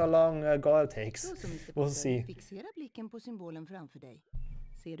 Who knows how long Goyle takes. We'll see. Fixera blicken på symbolen framför dig.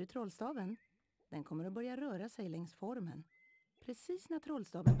 Ser du trollstaven? Den kommer att börja röra sig längs formen. Precis när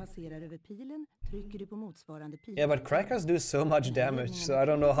trollstaven passerar över pilen trycker du på motsvarande pil. Yeah, but crackers do so much damage, so I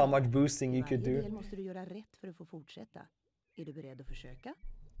don't know how much boosting you could do. Varje del måste du göra rätt för att få fortsätta. Är du beredd att försöka?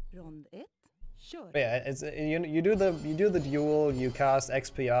 Rond 1. Sure. Yeah, it's you do the duel, you cast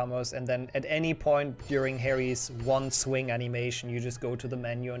Expelliarmus, and then at any point during Harry's one swing animation, you just go to the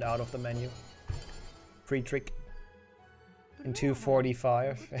menu and out of the menu. Free trick. In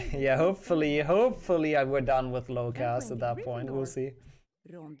 2:45. Yeah, hopefully we're done with Lowcast at that point. We'll see.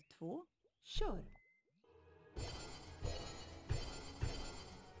 Rond 2. Sure.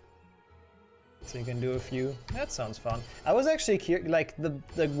 So you can do a few. That sounds fun. I was actually curious, like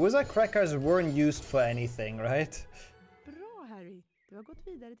the wizard crackers weren't used for anything, right? Bra, Harry. Du har gått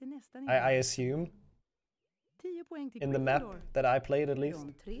vidare till nästa nivå. I assume. 10 poäng till in the map that I played at least.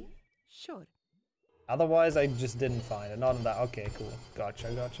 Rond 3. Sure. Otherwise, I just didn't find it. Not in that. Okay, cool. Gotcha.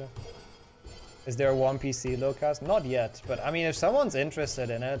 Is there a 1PC Lowcast? Not yet, but I mean, if someone's interested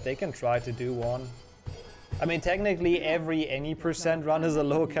in it, they can try to do one. I mean, technically, every any percent run is a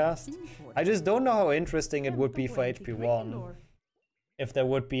Lowcast. I just don't know how interesting it would be for HP1. If there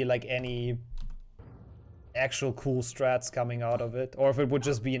would be like any actual cool strats coming out of it. Or if it would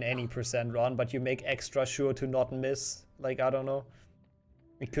just be an any percent run, but you make extra sure to not miss. Like, I don't know.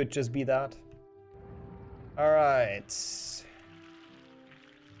 It could just be that. Alright.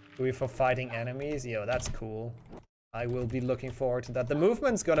 Do we for fighting enemies? Yo, that's cool. I will be looking forward to that. The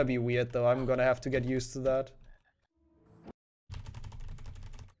movement's gonna be weird though. I'm gonna have to get used to that.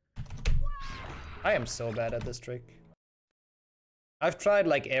 I am so bad at this trick. I've tried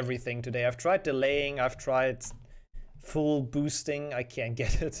like everything today. I've tried delaying, I've tried full boosting. I can't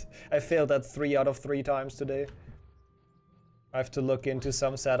get it. I failed that 3 out of 3 times today. I have to look into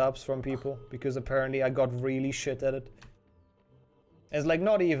some setups from people because apparently I got really shit at it. It's like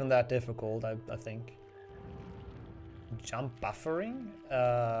not even that difficult, I think. Jump buffering?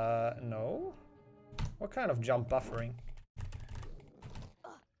 No. What kind of jump buffering?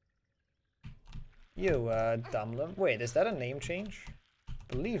 You, Dumlum. Wait, is that a name change?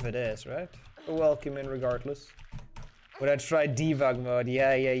 Believe it is, right? Welcome in regardless. Would I try debug mode?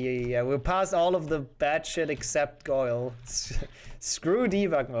 Yeah. We'll pass all of the bad shit except Goyle. Screw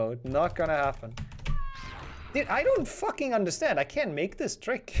debug mode. Not gonna happen. Dude, I don't fucking understand. I can't make this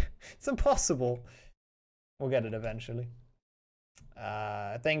trick. It's impossible. We'll get it eventually.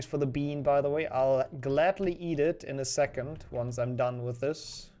 Thanks for the bean, by the way. I'll gladly eat it in a second once I'm done with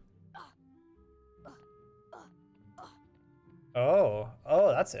this. Oh,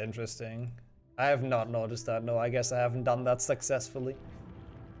 that's interesting. I have not noticed that. No, I guess I haven't done that successfully.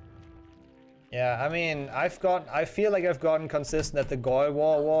 Yeah, I mean, I feel like I've gotten consistent at the Goyle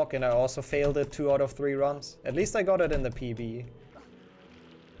wall walk, and I also failed it 2 out of 3 runs. At least I got it in the PB.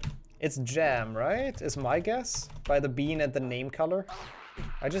 It's jam, right? Is my guess? By the bean and the name color?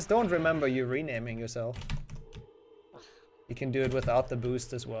 I just don't remember you renaming yourself. You can do it without the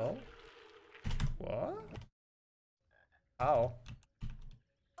boost as well. What? How?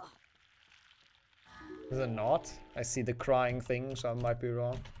 Is it not? I see the crying thing, so I might be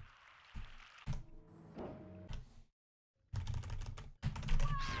wrong.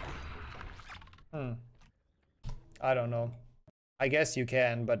 I don't know. I guess you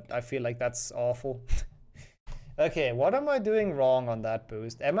can, but I feel like that's awful. Okay, what am I doing wrong on that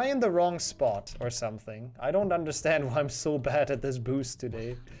boost? Am I in the wrong spot or something? I don't understand why I'm so bad at this boost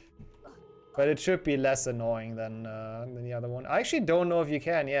today. But it should be less annoying than the other one. I actually don't know if you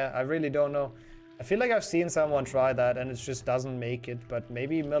can. Yeah, I really don't know. I feel like I've seen someone try that and it just doesn't make it. But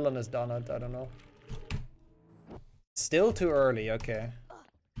maybe Millen has done it. I don't know. Still too early. Okay.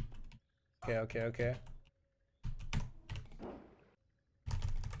 Okay.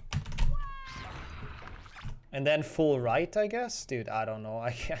 And then full right, I guess? Dude, I don't know.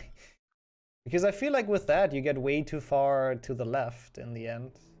 I can't. Because I feel like with that, you get way too far to the left in the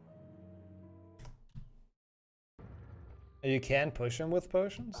end. You can push him with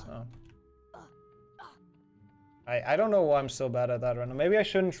potions? Oh. I don't know why I'm so bad at that right now. Maybe I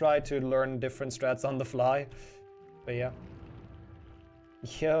shouldn't try to learn different strats on the fly. But yeah.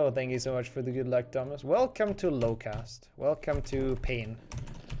 Yo, thank you so much for the good luck, Thomas. Welcome to Lowcast. Welcome to Pain.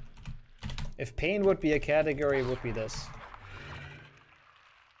 If pain would be a category, it would be this.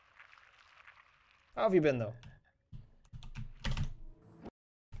 How have you been, though?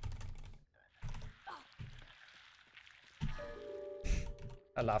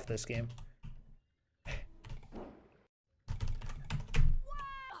 I love this game.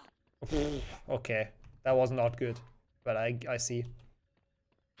 Okay, that was not good, but I see.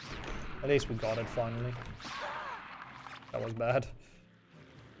 At least we got it finally. That was bad.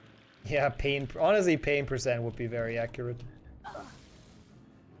 Yeah, pain. Honestly, pain percent would be very accurate.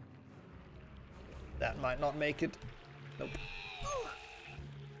 That might not make it. Nope.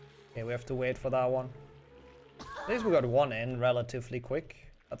 Okay, we have to wait for that one. At least we got one in relatively quick.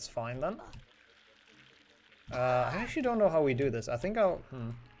 That's fine then. I actually don't know how we do this. I think I'll...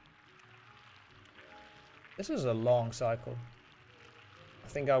 This is a long cycle. I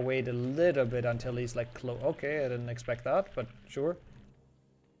think I'll wait a little bit until he's like close. Okay, I didn't expect that, but sure.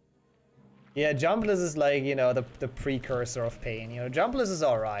 Yeah, jumpless is like, you know, the precursor of pain. You know, jumpless is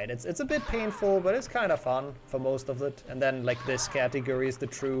alright. It's a bit painful, but it's kind of fun for most of it. And then like this category is the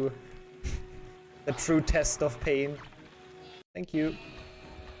true test of pain. Thank you.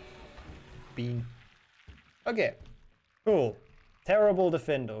 Bean. Okay. Cool. Terrible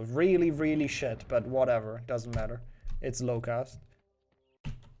defendo. Really, really shit, but whatever. Doesn't matter. It's Lowcast.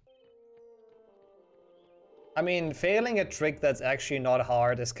 I mean, failing a trick that's actually not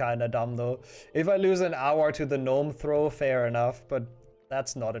hard is kinda dumb though. If I lose an hour to the gnome throw, fair enough, but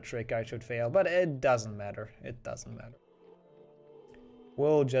that's not a trick I should fail. But it doesn't matter. It doesn't matter.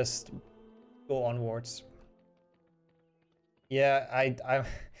 We'll just go onwards. Yeah,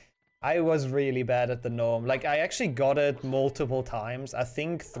 I was really bad at the gnome. Like, I actually got it multiple times. I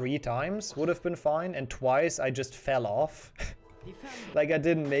think 3 times would have been fine, and twice I just fell off. Like, I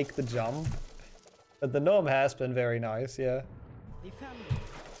didn't make the jump. But the gnome has been very nice, yeah.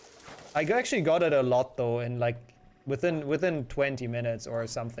 I actually got it a lot though, in like within 20 minutes or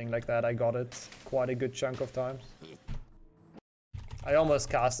something like that. I got it quite a good chunk of times. I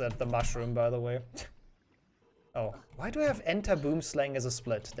almost casted the mushroom, by the way. Oh, why do I have enter boom slang as a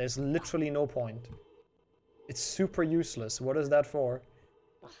split? There's literally no point. It's super useless. What is that for?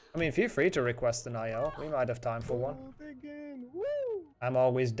 I mean, feel free to request an IL. We might have time for one. I'm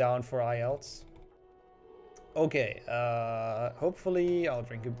always down for ILs. Okay, hopefully I'll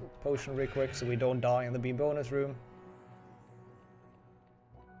drink a potion real quick so we don't die in the beam bonus room.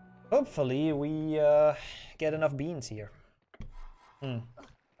 Hopefully we get enough beans here.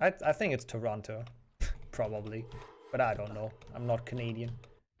 I think it's Toronto. probably. But I don't know. I'm not Canadian.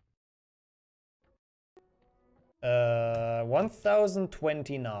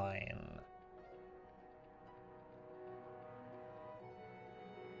 1029.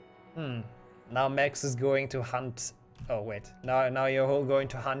 Now Max is going to hunt. Oh wait, now you're all going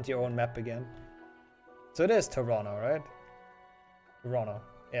to hunt your own map again. So it is Toronto, right? Toronto,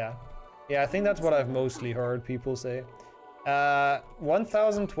 yeah. Yeah, I think that's what I've mostly heard people say.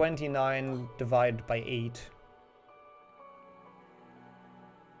 1029 divided by 8.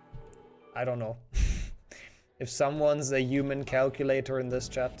 I don't know. If someone's a human calculator in this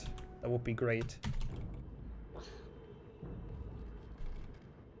chat, that would be great.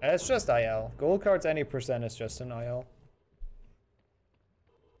 It's just IL. Gold cards any percent is just an IL.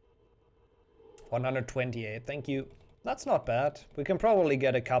 128, thank you. That's not bad. We can probably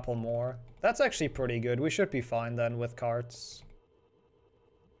get a couple more. That's actually pretty good. We should be fine then with cards.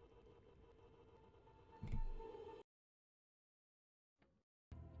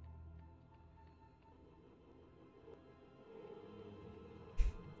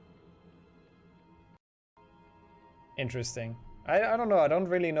 Interesting. I don't know. I don't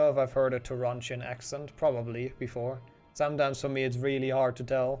really know if I've heard a Torontian accent. Probably before. Sometimes for me it's really hard to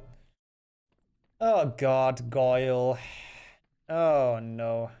tell. Oh god, Goyle. Oh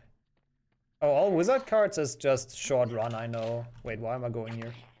no. Oh, all wizard cards is just short run, I know. Wait, why am I going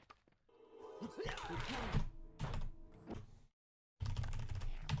here?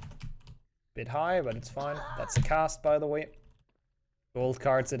 Bit high, but it's fine. That's a cast, by the way. Gold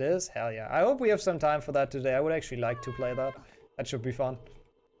cards it is. Hell yeah. I hope we have some time for that today. I would actually like to play that. That should be fun.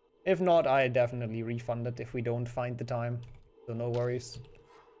 If not, I definitely refund it if we don't find the time. So no worries.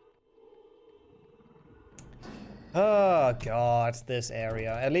 Oh god, this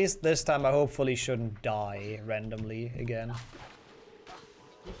area. At least this time I hopefully shouldn't die randomly again.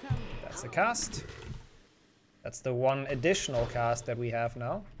 That's a cast. That's the one additional cast that we have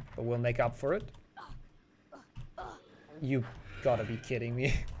now. But we'll make up for it. You gotta be kidding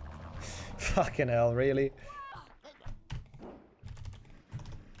me. Fucking hell, really?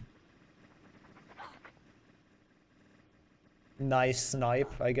 Nice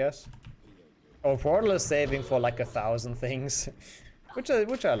snipe, I guess. Oh, Portal is saving for like 1,000 things, which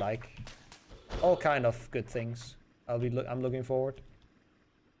I like. All kind of good things. I'm looking forward.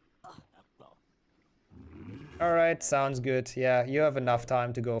 All right, sounds good. Yeah, you have enough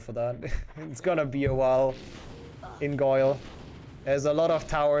time to go for that. It's gonna be a while in Goyle. There's a lot of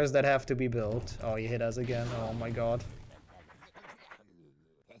towers that have to be built. Oh, you hit us again. Oh my god.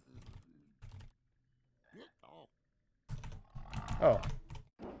 Oh.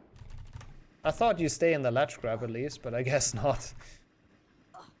 I thought you stay in the ledge grab at least, but I guess not.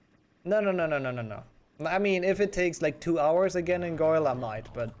 No. I mean, if it takes like 2 hours again in Goyle, I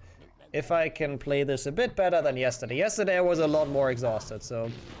might, but if I can play this a bit better than yesterday. Yesterday I was a lot more exhausted, so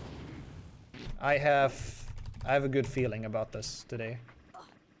I have a good feeling about this today.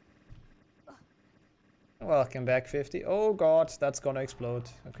 Welcome back, 50. Oh god, that's gonna explode.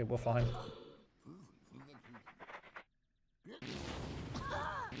 Okay, we're fine.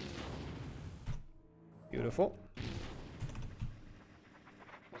 Beautiful.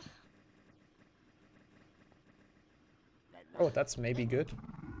 Oh, that's maybe good.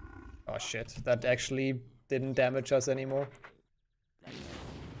 Oh shit, that actually didn't damage us anymore.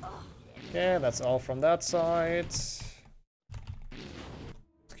 Okay, that's all from that side.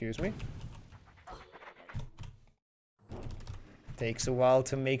 Excuse me. Takes a while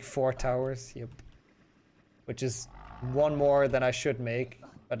to make 4 towers, yep. Which is 1 more than I should make.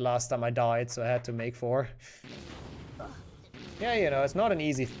 But last time I died, so I had to make 4. Yeah, you know, it's not an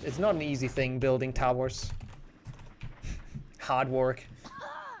easy thing building towers. Hard work.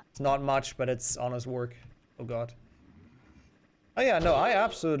 It's not much, but it's honest work. Oh god. Oh yeah, no, I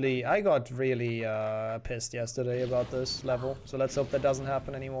got really pissed yesterday about this level, so let's hope that doesn't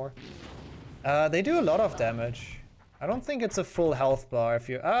happen anymore. They do a lot of damage. I don't think it's a full health bar if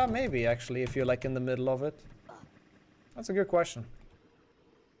you maybe actually if you're like in the middle of it. That's a good question.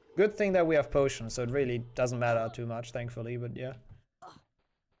 Good thing that we have potions, so it really doesn't matter too much, thankfully, but yeah.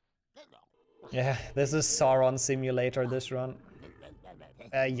 Yeah, this is Sauron Simulator, this run.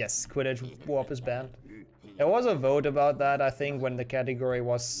 Yes, Quidditch Warp is banned. There was a vote about that, I think, when the category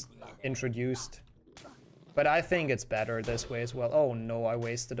was introduced. But I think it's better this way as well. Oh no, I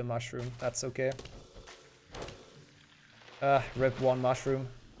wasted a mushroom. That's okay. Rip 1 mushroom.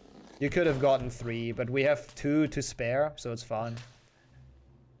 You could have gotten 3, but we have 2 to spare, so it's fine.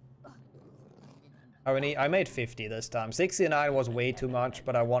 I made 50 this time. 69 was way too much,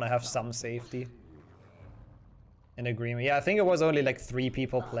 but I want to have some safety. in agreement. Yeah, I think it was only like 3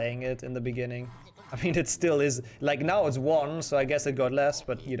 people playing it in the beginning. I mean, it still is, like now it's 1, so I guess it got less,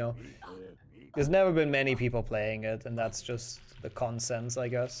 but you know, there's never been many people playing it, and that's just the consensus, I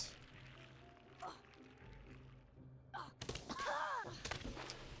guess.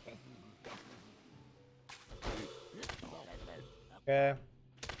 Okay.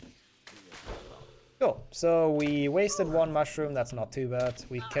 Cool, so we wasted 1 mushroom, that's not too bad.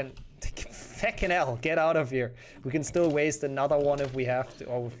 We can... Feckin' hell, get out of here. We can still waste another one if we have to,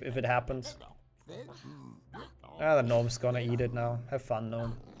 or if it happens. Ah, the gnome's gonna eat it now. Have fun,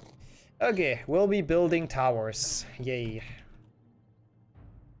 gnome. Okay, we'll be building towers. Yay.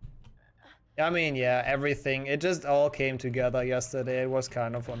 I mean, yeah, everything. It just all came together yesterday. It was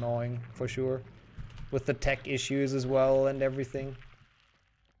kind of annoying, for sure. With the tech issues as well and everything.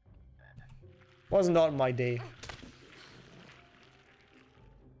 Was not my day.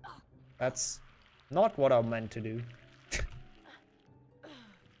 That's not what I meant to do.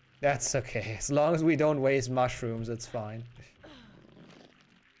 That's okay. As long as we don't waste mushrooms, it's fine.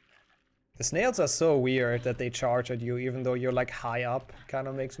 The snails are so weird that they charge at you even though you're like high up. Kind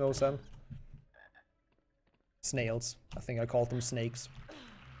of makes no sense. Snails. I think I called them snakes.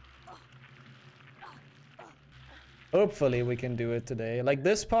 Hopefully we can do it today. Like,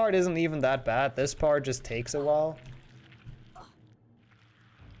 this part isn't even that bad. This part just takes a while.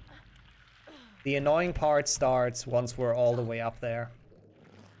 The annoying part starts once we're all the way up there.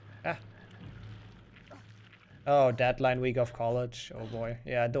 Ah. Oh, deadline week of college. Oh boy.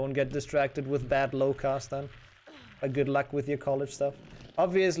 Yeah, don't get distracted with bad Lowcast then. Good luck with your college stuff.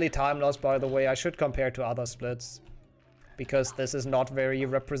 Obviously time loss, by the way, I should compare to other splits. Because this is not very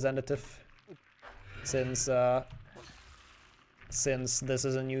representative. Since this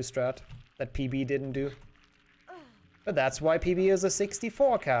is a new strat that PB didn't do. But that's why PB is a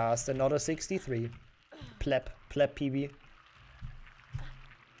 64 cast and not a 63. Pleb PB.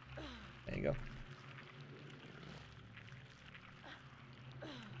 There you go.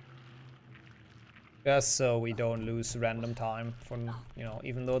 Just so we don't lose random time from, you know,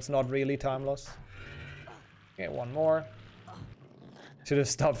 even though it's not really time loss. Okay, one more. Should have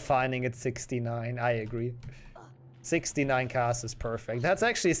stopped finding at 69, I agree. 69 cast is perfect. That's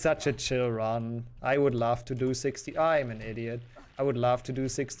actually such a chill run. I would love to do 60. I'm an idiot. I would love to do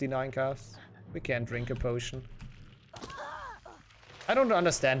 69 casts. We can't drink a potion. I don't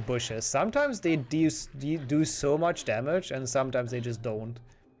understand bushes. Sometimes they do so much damage and sometimes they just don't.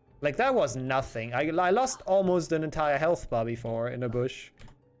 Like, that was nothing. I lost almost an entire health bar before in a bush.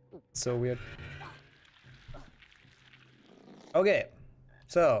 So weird. Okay.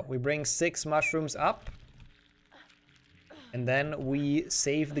 So, we bring 6 mushrooms up. And then we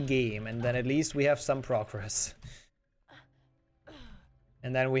save the game, and then at least we have some progress.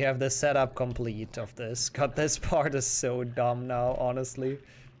 And then we have the setup complete of this. God, this part is so dumb now, honestly.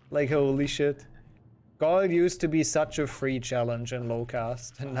 Like, holy shit. Goyle used to be such a free challenge in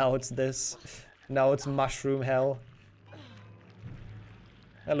Lowcast, and now it's this. Now it's mushroom hell.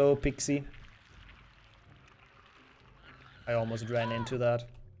 Hello, Pixie. I almost ran into that.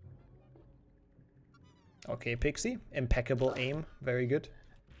 Okay, Pixie. Impeccable aim. Very good.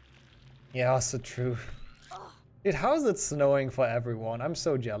 Yeah, so true. Dude, how is it snowing for everyone? I'm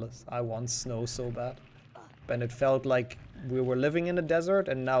so jealous. I want snow so bad. And it felt like we were living in a desert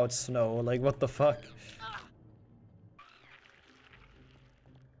and now it's snow. Like, what the fuck?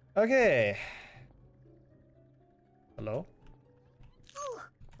 Okay. Hello?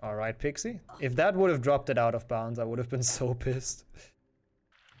 Alright, Pixie. If that would have dropped it out of bounds, I would have been so pissed.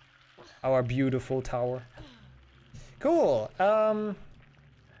 Our beautiful tower. Cool.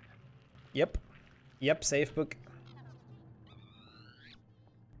 Yep. Yep, safe book.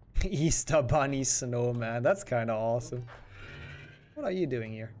 Easter Bunny Snowman. That's kind of awesome. What are you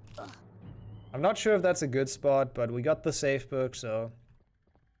doing here? I'm not sure if that's a good spot, but we got the safe book, so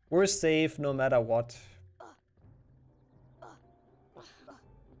we're safe no matter what.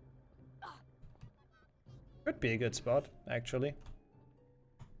 Could be a good spot, actually.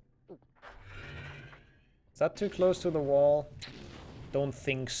 Is that too close to the wall? Don't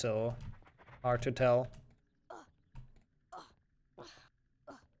think so. Hard to tell.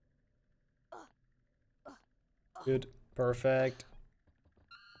 Good. Perfect.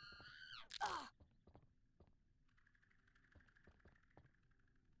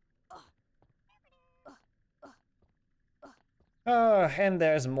 And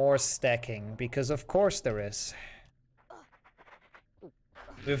there's more stacking, because of course there is.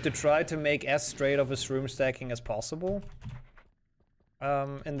 We have to try to make as straight of a shroom stacking as possible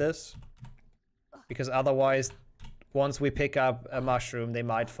in this. Because otherwise, once we pick up a mushroom, they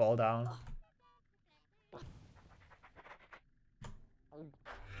might fall down.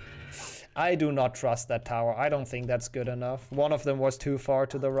 I do not trust that tower. I don't think that's good enough. One of them was too far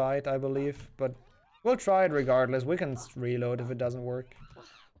to the right, I believe. But we'll try it regardless. We can reload if it doesn't work.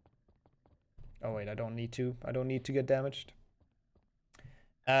 Oh wait, I don't need to. I don't need to get damaged.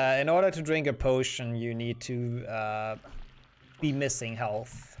 In order to drink a potion, you need to be missing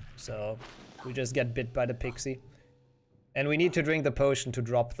health. So we just get bit by the pixie. And we need to drink the potion to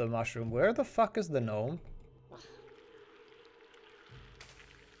drop the mushroom. Where the fuck is the gnome?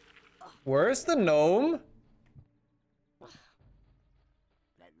 Where's the gnome?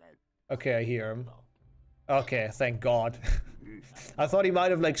 Okay, I hear him. Okay, thank God. I thought he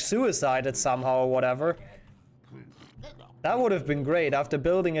might have like suicided somehow or whatever. That would have been great. After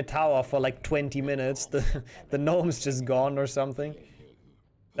building a tower for like 20 minutes, the gnome's just gone or something.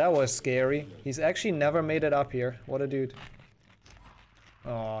 That was scary. He's actually never made it up here. What a dude.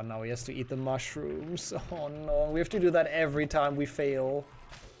 Oh, now he has to eat the mushrooms. Oh no, we have to do that every time we fail.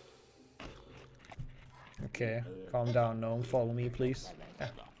 Okay, calm down, gnome. Follow me, please. Yeah.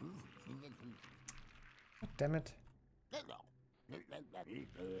 Damn it.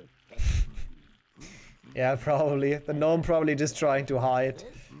 Yeah, probably. The gnome probably just trying to hide.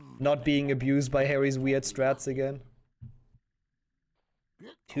 Not being abused by Harry's weird strats again.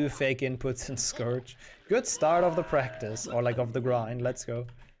 2 fake inputs in Scourge. Good start of the practice. Or like of the grind. Let's go.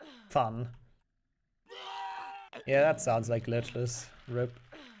 Fun. Yeah, that sounds like glitchless. RIP.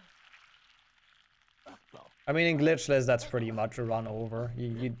 I mean, in glitchless, that's pretty much a run over.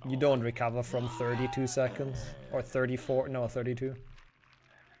 You don't recover from 32 seconds. Or 34. No, 32.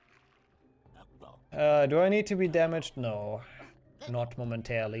 Do I need to be damaged? No. Not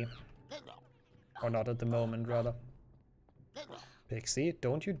momentarily. Or not at the moment, rather. Pixie,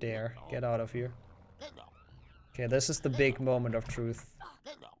 don't you dare. Get out of here. Okay, this is the big moment of truth.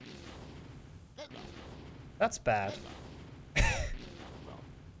 That's bad.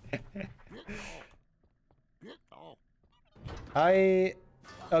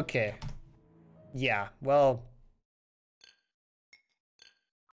 Okay. Yeah, well...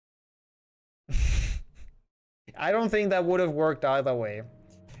 I don't think that would have worked either way.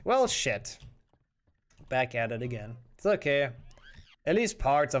 Well, shit. Back at it again. It's okay. At least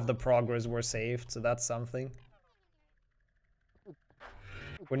parts of the progress were saved, so that's something.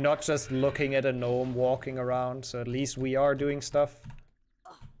 We're not just looking at a gnome walking around, so at least we are doing stuff.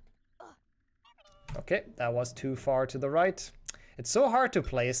 Okay, that was too far to the right. It's so hard to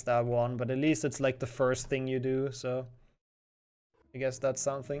place that one, but at least it's like the first thing you do, so... I guess that's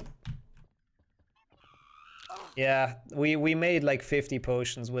something. Yeah, we made like 50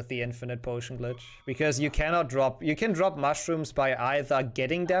 potions with the infinite potion glitch. Because you cannot drop... You can drop mushrooms by either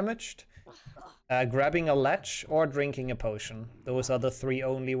getting damaged, grabbing a ledge, or drinking a potion. Those are the 3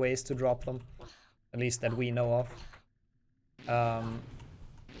 only ways to drop them. At least that we know of.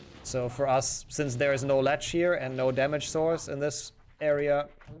 So for us, since there is no ledge here and no damage source in this area,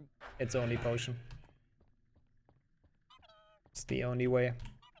 it's only potion. It's the only way.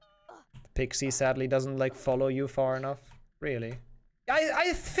 Pixie sadly doesn't like follow you far enough. Really?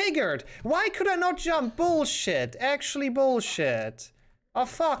 I figured! Why could I not jump? Bullshit! Actually bullshit! Oh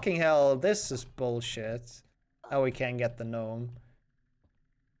fucking hell, this is bullshit. Now we can't get the gnome.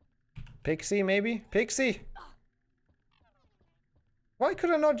 Pixie maybe? Pixie! Why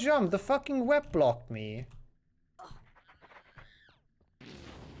could I not jump? The fucking web blocked me.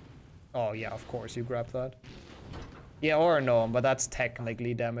 Oh yeah, of course you grabbed that. Yeah, or a gnome, but that's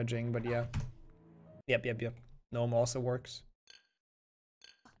technically damaging, but yeah. Yep. Gnome also works.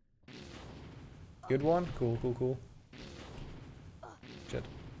 Good one? Cool. Shit.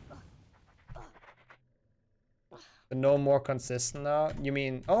 The gnome more consistent now? You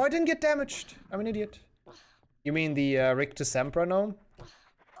mean... Oh, I didn't get damaged! I'm an idiot. You mean the Rictus Sempra gnome?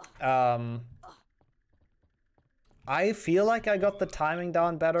 I feel like I got the timing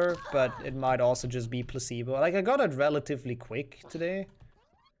down better, but it might also just be placebo. Like, I got it relatively quick today.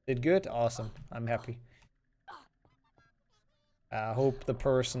 Did good? Awesome. I'm happy. I hope the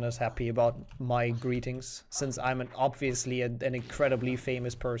person is happy about my greetings, since I'm obviously an incredibly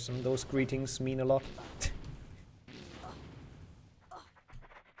famous person. Those greetings mean a lot.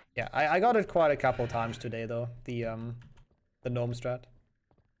 Yeah, I got it quite a couple times today, though. The gnome strat.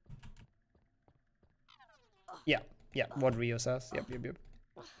 Yeah, what Rio says. Yep.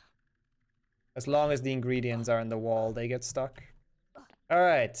 As long as the ingredients are in the wall, they get stuck.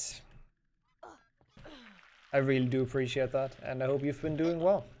 Alright. I really do appreciate that, and I hope you've been doing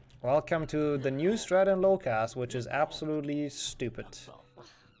well. Welcome to the new Strat in Lowcast, which is absolutely stupid.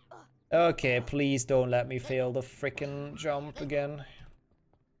 Okay, please don't let me fail the frickin' jump again.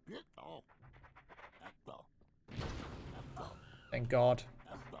 Thank God.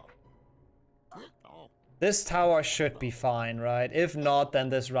 This tower should be fine, right? If not, then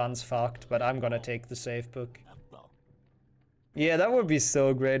this run's fucked, but I'm gonna take the safe book. Yeah, that would be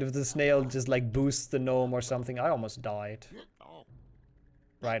so great if the snail just like boosts the gnome or something. I almost died.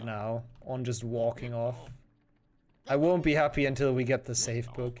 Right now, on just walking off. I won't be happy until we get the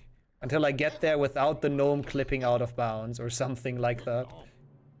safe book. Until I get there without the gnome clipping out of bounds or something like that.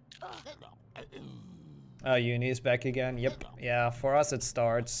 Uni is back again. Yep. Yeah, for us it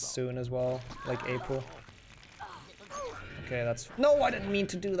starts soon as well. Like April. Okay, that's... No, I didn't mean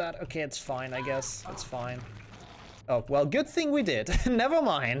to do that. Okay, it's fine, I guess. It's fine. Oh, well, good thing we did. Never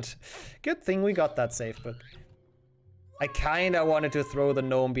mind. Good thing we got that safe book. I kinda wanted to throw the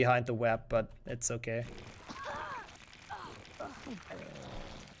gnome behind the web, but it's okay.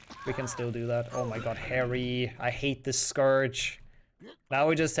 We can still do that. Oh my god, Harry. I hate this Scourge. Now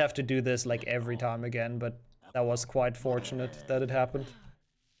we just have to do this like every time again, but that was quite fortunate that it happened.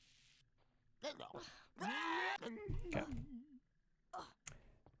 Okay.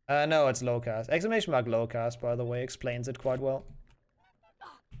 No, it's Lowcast. Exclamation mark Lowcast, by the way, explains it quite well.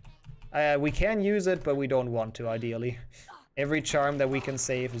 We can use it, but we don't want to, ideally. Every charm that we can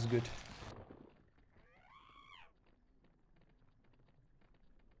save is good.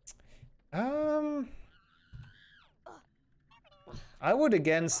 I would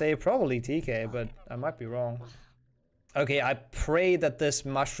again say probably TK, but I might be wrong. Okay, I pray that this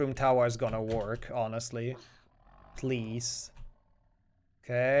mushroom tower is gonna work, honestly. Please.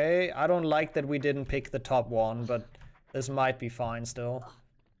 Okay, I don't like that we didn't pick the top one, but this might be fine still.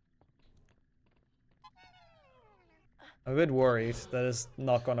 I'm a bit worried that it's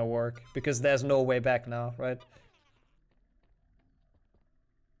not gonna work, because there's no way back now, right?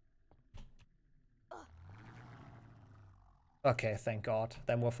 Okay, thank God.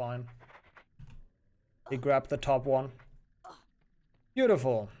 Then we're fine. We grab the top one.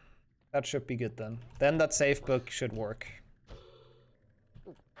 Beautiful. That should be good then. Then that safe book should work.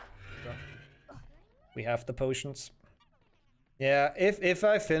 We have the potions. Yeah, if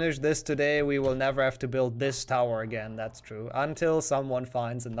I finish this today, we will never have to build this tower again, that's true. Until someone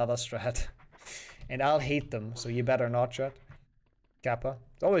finds another strat. And I'll hate them, so you better not, chat. Kappa.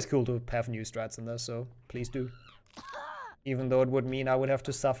 It's always cool to have new strats in this, so please do. Even though it would mean I would have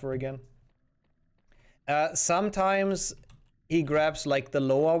to suffer again. Sometimes he grabs like the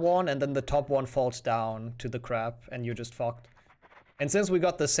lower one and then the top one falls down to the crab and you're just fucked. And since we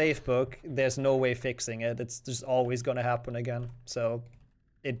got the safe book, there's no way fixing it. It's just always gonna happen again. So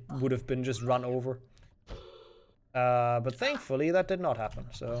it would have been just run over. But thankfully that did not happen,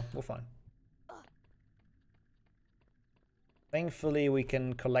 so we're fine. Thankfully we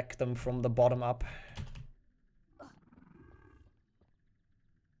can collect them from the bottom up.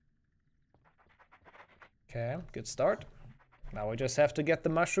 Okay, good start. Now we just have to get the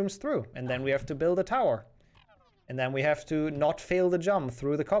mushrooms through, and then we have to build a tower. And then we have to not fail the jump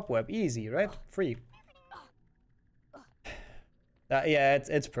through the cobweb. Easy, right? Free. Yeah,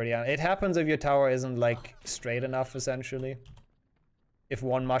 it's pretty... It happens if your tower isn't, like, straight enough, essentially. If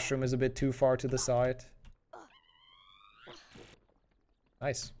one mushroom is a bit too far to the side.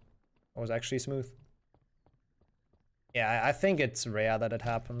 Nice. That was actually smooth. Yeah, I think it's rare that it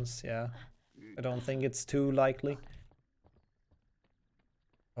happens, yeah. I don't think it's too likely.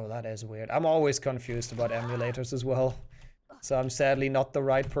 Oh, that is weird. I'm always confused about emulators as well. So I'm sadly not the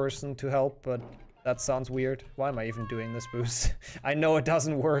right person to help, but that sounds weird. Why am I even doing this boost? I know it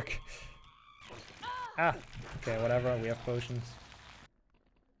doesn't work. Ah, okay, whatever. We have potions.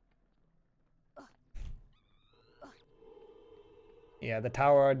 Yeah, the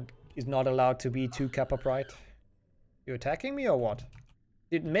tower is not allowed to be too kappa bright. You attacking me or what?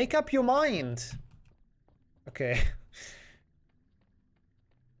 Make up your mind! Okay.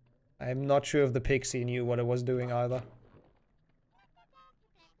 I'm not sure if the pixie knew what it was doing either.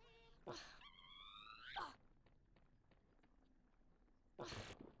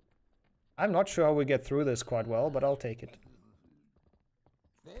 I'm not sure how we get through this quite well, but I'll take it.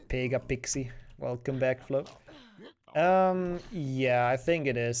 Pega pixie. Welcome back, Flo. Yeah, I think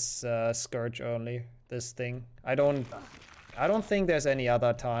it is Scourge only, this thing. I don't think there's any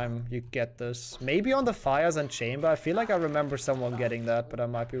other time you get this. Maybe on the fires and chamber. I feel like I remember someone getting that, but I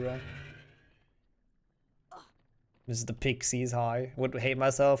might be wrong. This is the pixies high. Would hate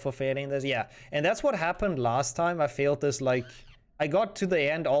myself for failing this. Yeah, and that's what happened last time. I failed this, like... I got to the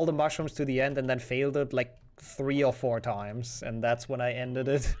end, all the mushrooms to the end, and then failed it like 3 or 4 times. And that's when I ended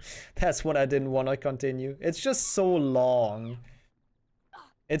it. That's when I didn't want to continue. It's just so long.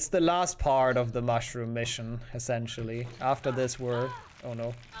 It's the last part of the mushroom mission, essentially. After this we're... Oh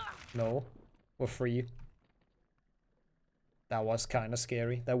no. No. We're free. That was kind of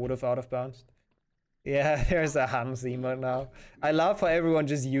scary. That would have out of bounds. Yeah, there's a Hans emote now. I love how everyone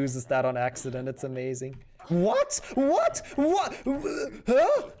just uses that on accident. It's amazing. What? What? What?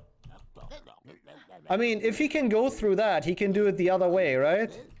 Huh? I mean, if he can go through that, he can do it the other way,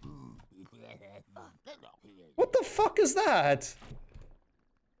 right? What the fuck is that?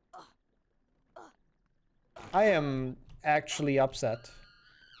 I am actually upset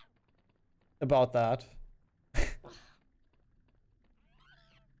about that.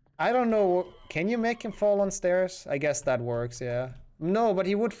 I don't know. Can you make him fall on stairs? I guess that works, yeah. No, but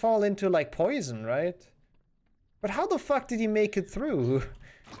he would fall into like poison, right? But how the fuck did he make it through?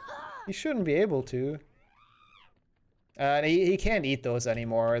 He shouldn't be able to. He can't eat those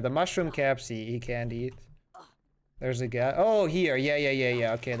anymore. The mushroom caps he can't eat. There's a guy. Oh, here.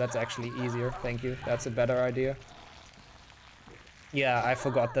 Yeah. Okay, that's actually easier. Thank you. That's a better idea. Yeah, I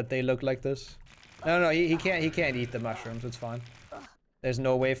forgot that they look like this. No, he can't eat the mushrooms. It's fine. There's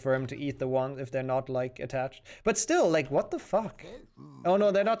no way for him to eat the ones if they're not like attached. But still, like, what the fuck? Oh no,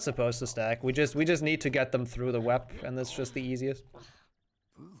 they're not supposed to stack. We just need to get them through the web, and that's just the easiest.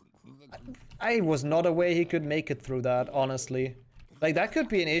 I was not aware he could make it through that, honestly. Like, that could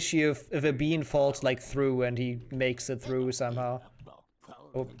be an issue if a bean falls like through and he makes it through somehow.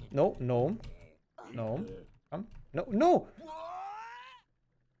 Oh no, no, no, no, no.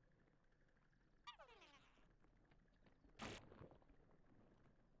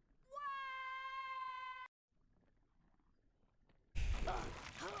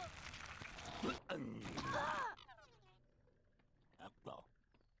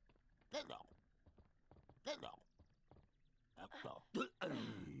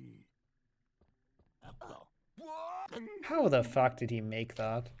 How the fuck did he make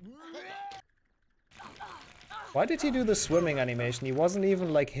that? Why did he do the swimming animation? He wasn't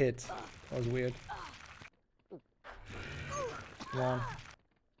even like hit. That was weird. Come on.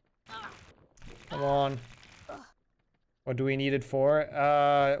 Come on. What do we need it for?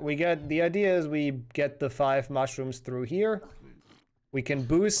 The idea is we get the 5 mushrooms through here. We can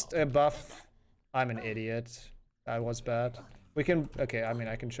boost a buff. I'm an idiot. That was bad. We can, okay, I mean,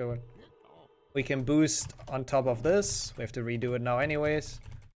 I can show it. We can boost on top of this. We have to redo it now anyways.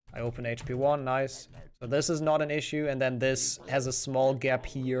 I open HP 1, nice. So this is not an issue, and then this has a small gap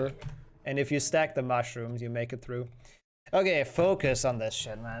here. And if you stack the mushrooms, you make it through. Okay, focus on this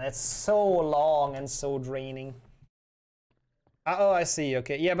shit, man. It's so long and so draining. Oh, I see,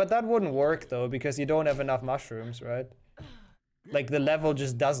 okay. Yeah, but that wouldn't work though, because you don't have enough mushrooms, right? Like, the level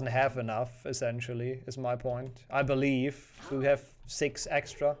just doesn't have enough, essentially, is my point. I believe we have 6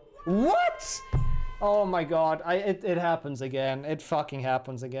 extra. What? Oh my god, it happens again. It fucking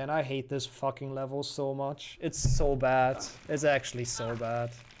happens again. I hate this fucking level so much. It's so bad. It's actually so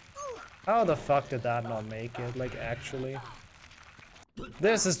bad. How the fuck did that not make it? Like, actually.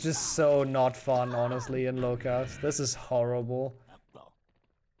 This is just so not fun, honestly, in Lowcast. This is horrible.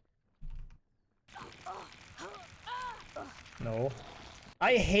 No.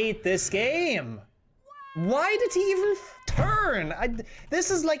 I hate this game! Why did he even turn?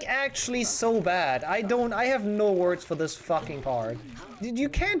 This is like actually so bad. I have no words for this fucking part. You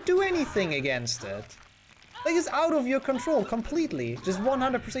can't do anything against it. Like, it's out of your control completely. Just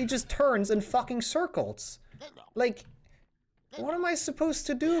 100%, he just turns in fucking circles. Like, what am I supposed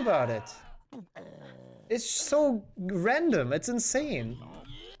to do about it? It's so random, it's insane.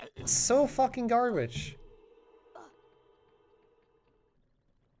 It's so fucking garbage.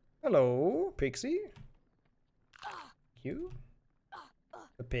 Hello, Pixie. You?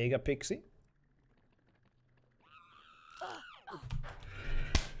 The pig, a pixie.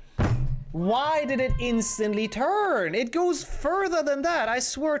 Why did it instantly turn? It goes further than that. I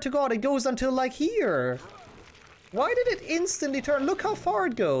swear to God, it goes until like here. Why did it instantly turn? Look how far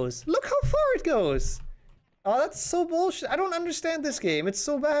it goes. Look how far it goes. Oh, that's so bullshit. I don't understand this game. It's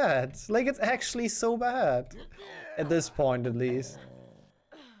so bad. Like, it's actually so bad. At this point, at least.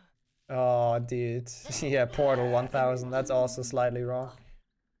 Oh, dude. Yeah, Portal 1000. That's also slightly wrong.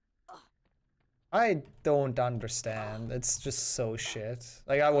 I don't understand. It's just so shit.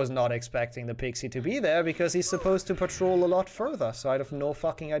 Like, I was not expecting the pixie to be there because he's supposed to patrol a lot further, so I have no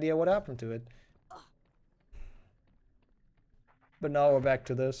fucking idea what happened to it. But now we're back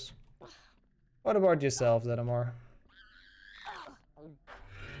to this. What about yourself, Zetamar?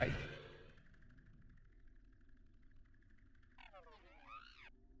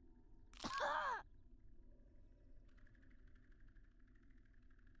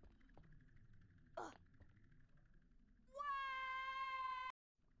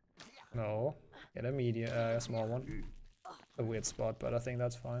 No, get a medium, a small one. A weird spot, but I think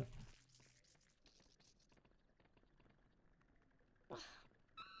that's fine.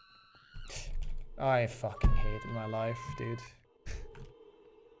 I fucking hate my life, dude.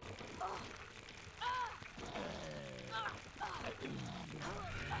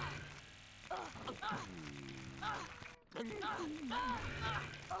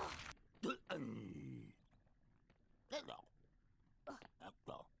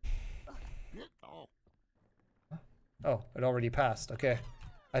 Oh, it already passed. Okay.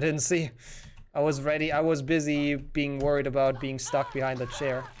 I didn't see. I was ready. I was busy being worried about being stuck behind the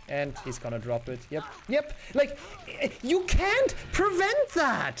chair. And he's gonna drop it. Yep. Yep. Like, you can't prevent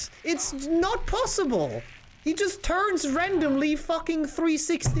that. It's not possible. He just turns randomly fucking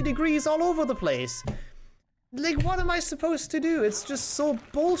 360 degrees all over the place. Like, what am I supposed to do? It's just so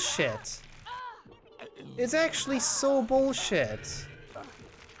bullshit. It's actually so bullshit.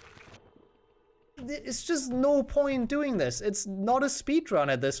 It's just no point doing this. It's not a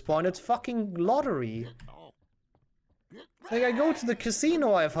speedrun at this point. It's fucking lottery. Like, I go to the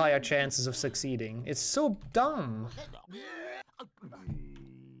casino, I have higher chances of succeeding. It's so dumb.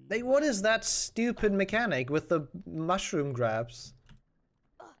 Like, what is that stupid mechanic with the mushroom grabs?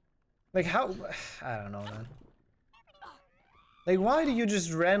 Like, how? I don't know, man. Like, why do you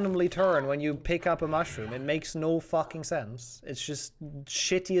just randomly turn when you pick up a mushroom? It makes no fucking sense. It's just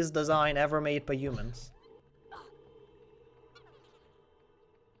shittiest design ever made by humans.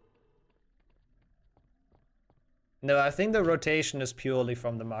 No, I think the rotation is purely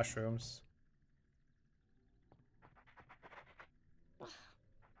from the mushrooms.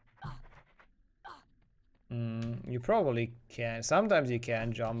 You probably can. Sometimes you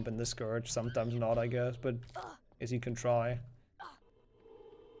can jump in the Scourge, sometimes not, I guess, but I guess you can try.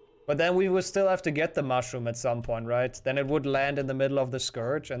 But then we would still have to get the mushroom at some point, right? Then it would land in the middle of the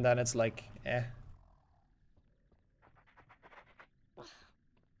Scourge, and then it's like, eh.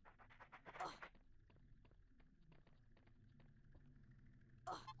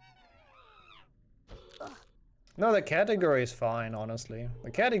 No, the category is fine, honestly.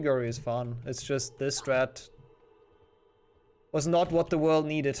 The category is fun. It's just this strat was not what the world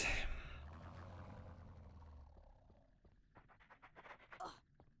needed.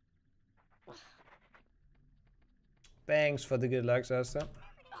 Thanks for the good luck, Sasta.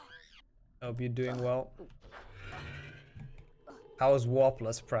 Hope you're doing well. How's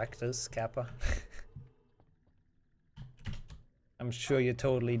Warpless practice, Kappa? I'm sure you're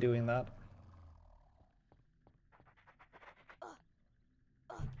totally doing that.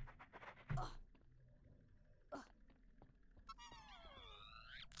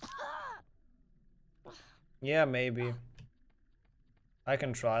 Yeah, maybe. I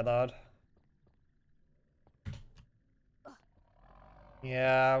can try that.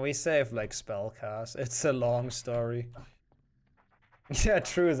 Yeah, we saved like Spellcasts. It's a long story. Yeah,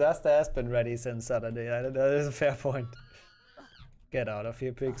 true. Zasta has been ready since Saturday. That is a fair point. Get out of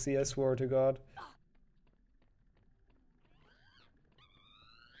here, Pixie, I swear to God.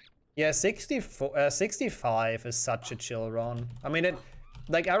 Yeah, 65 is such a chill run. I mean, it...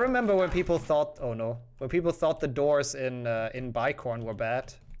 Like, I remember when people thought... Oh no. When people thought the doors in Bicorn were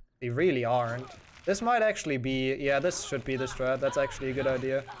bad. They really aren't. This might actually be... Yeah, this should be the strat. That's actually a good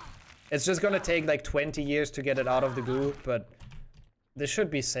idea. It's just gonna take like 20 years to get it out of the goo, but... This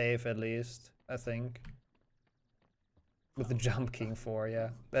should be safe at least, I think. With the Jump King 4, yeah.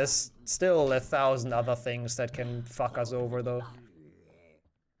 There's still 1,000 other things that can fuck us over though.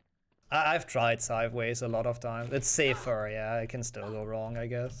 I've tried sideways a lot of times. It's safer, yeah. It can still go wrong, I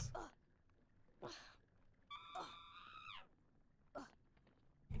guess.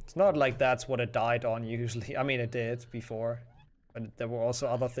 It's not like that's what it died on usually. I mean, it did before. But there were also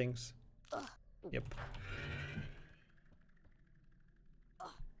other things. Yep.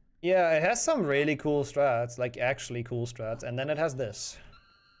 Yeah, it has some really cool strats. Like, actually cool strats. And then it has this.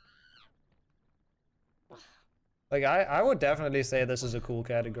 Like, I would definitely say this is a cool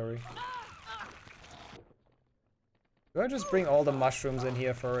category. Do I just bring all the mushrooms in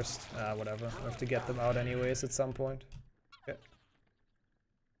here first? Whatever. I have to get them out anyways at some point. Okay.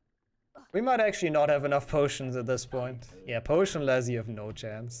 We might actually not have enough potions at this point. Yeah, potionless, you have no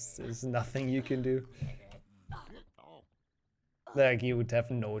chance. There's nothing you can do. Like, you would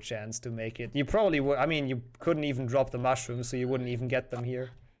have no chance to make it. You probably would. I mean, you couldn't even drop the mushrooms, so you wouldn't even get them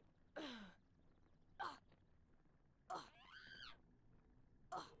here.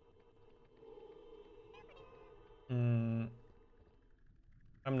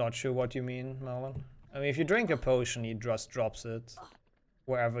 I'm not sure what you mean, Marlon. I mean, if you drink a potion, he just drops it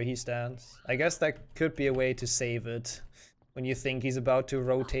wherever he stands. I guess that could be a way to save it when you think he's about to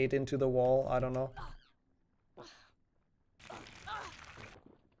rotate into the wall. I don't know.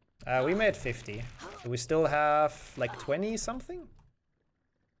 We made 50. So we still have like 20 something?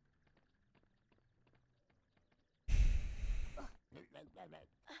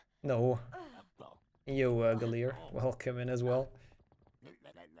 No. You, Galir, welcome in as well.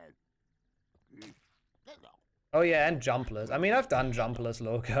 Oh yeah, and jumpless. I mean, I've done jumpless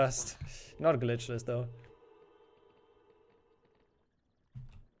Lowcast. Not glitchless, though.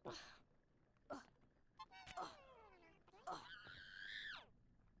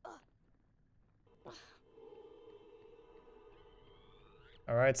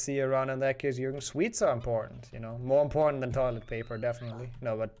 Alright, see you around in that case, Jürgen. Sweets are important, you know. More important than toilet paper, definitely.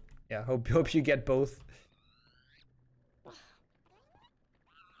 No, but yeah, hope you get both.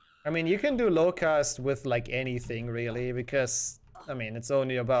 I mean, you can do Lowcast with like anything, really, because, I mean, it's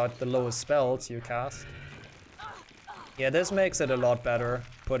only about the lowest spells you cast. Yeah, this makes it a lot better,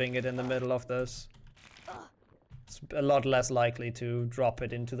 putting it in the middle of this. It's a lot less likely to drop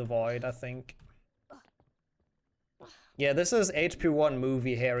it into the void, I think. Yeah, this is HP1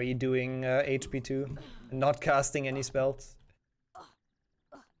 movie Harry doing HP2, not casting any spells.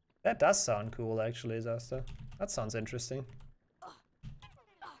 That does sound cool, actually, Zasta. That sounds interesting.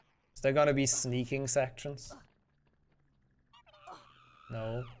 Is there gonna be sneaking sections?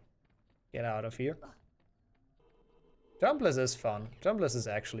 No. Get out of here. Jumpless is fun. Jumpless is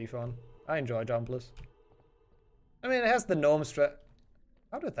actually fun. I enjoy Jumpless. I mean, it has the gnome strat.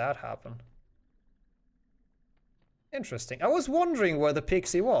 How did that happen? Interesting. I was wondering where the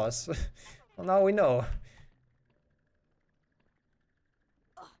pixie was. Well, now we know.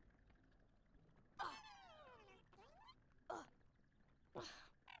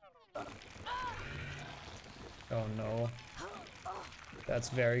 Oh no. That's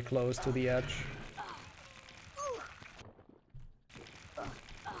very close to the edge.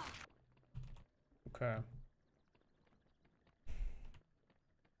 Okay.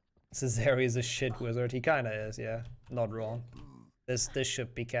 Cesare is a shit wizard. He kinda is, yeah. Not wrong. This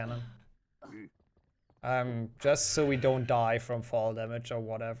should be canon. Just so we don't die from fall damage or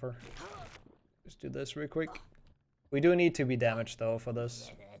whatever. Just do this real quick. We do need to be damaged though for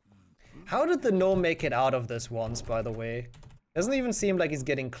this. How did the gnome make it out of this once, by the way? Doesn't even seem like he's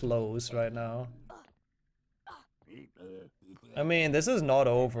getting close right now. I mean, this is not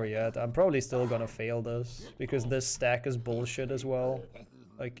over yet. I'm probably still gonna fail this, because this stack is bullshit as well.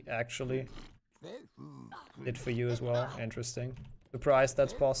 Like, actually. Did for you as well. Interesting. Surprised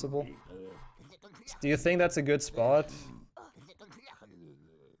that's possible. Do you think that's a good spot?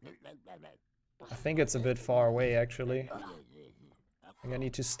 I think it's a bit far away, actually. I think I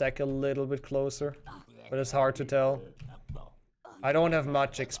need to stack a little bit closer, but it's hard to tell. I don't have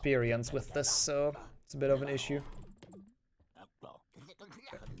much experience with this, so it's a bit of an issue.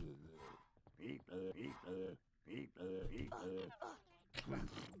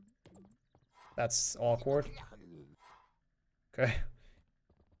 That's awkward. Okay.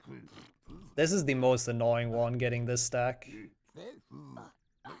 This is the most annoying one, getting this stack.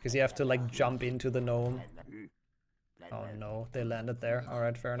 Because you have to like jump into the gnome. Oh no, they landed there.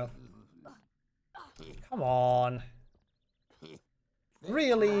 Alright, fair enough. Come on.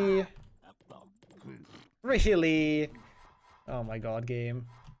 Really? Really? Oh my god, game.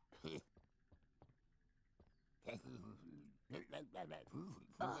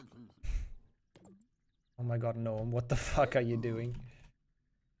 Oh my god, gnome, what the fuck are you doing?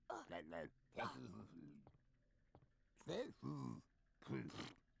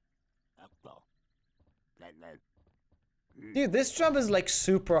 Dude, this jump is like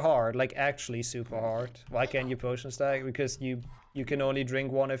super hard, like actually super hard. Why can't you potion stack? Because you can only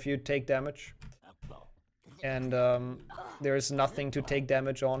drink one if you take damage. And there's nothing to take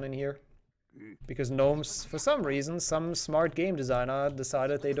damage on in here. Because gnomes, for some reason, some smart game designer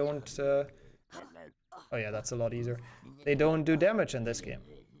decided they don't... Oh yeah, that's a lot easier. They don't do damage in this game.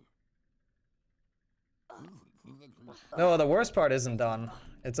 No, the worst part isn't done.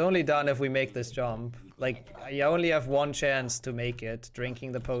 It's only done if we make this jump. Like, you only have one chance to make it,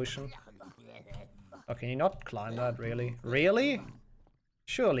 drinking the potion. Oh, can you not climb that, really? Really?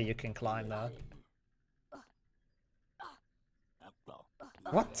 Surely you can climb that.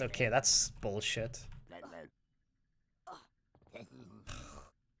 What? Okay, that's bullshit.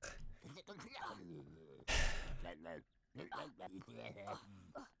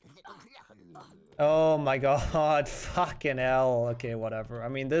 Oh my god, fucking hell. Okay, whatever. I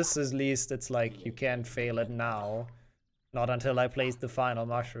mean, this is at least, it's like, you can't fail it now. Not until I place the final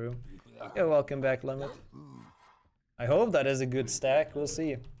mushroom. Yeah, welcome back, Limit. I hope that is a good stack, we'll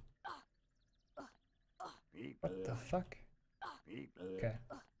see. What the fuck? Okay.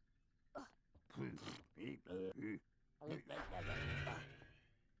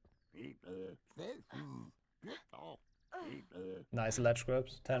 Nice ledge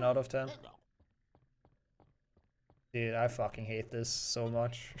grabs, 10 out of 10. Dude, I fucking hate this so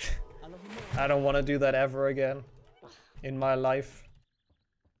much. I don't want to do that ever again in my life.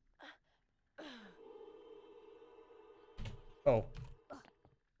 Oh.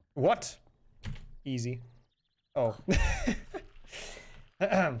 What? Easy. Oh.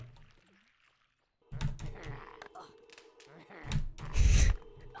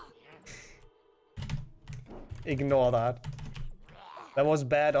 Ignore that. That was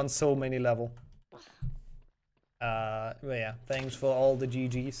bad on so many levels. But yeah, thanks for all the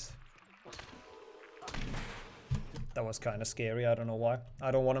GGs. That was kind of scary, I don't know why. I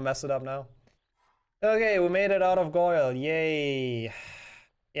don't want to mess it up now. Okay, we made it out of Goyle, yay!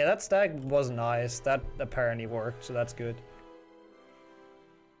 Yeah, that stack was nice, that apparently worked, so that's good.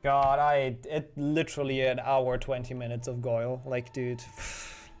 God, it literally an hour, 20 minutes of Goyle, like dude.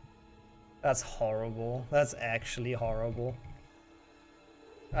 That's horrible, that's actually horrible.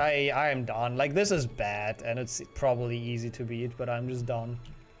 I am done, like this is bad, and it's probably easy to beat, but I'm just done.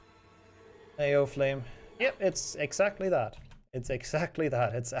 Hey, yo, Flame. Yep, it's exactly that. It's exactly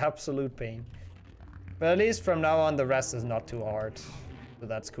that, it's absolute pain. But at least from now on, the rest is not too hard. So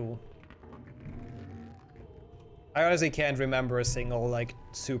that's cool. I honestly can't remember a single, like,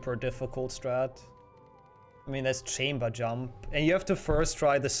 super difficult strat. I mean, there's chamber jump. And you have to first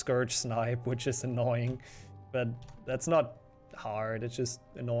try the Scourge snipe, which is annoying. But that's not hard, it's just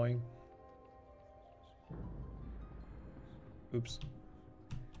annoying. Oops.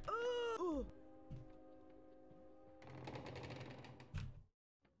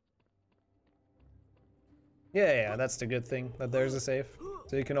 Yeah, that's the good thing, that there's a save.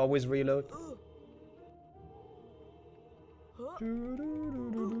 So you can always reload. I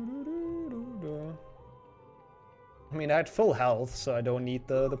mean, I had full health, so I don't need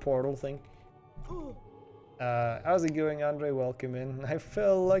the portal thing. How's it going, Andre? Welcome in. I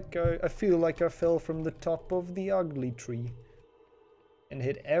feel like I fell from the top of the ugly tree and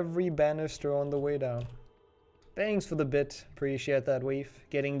hit every banister on the way down. Thanks for the bit. Appreciate that, Wave.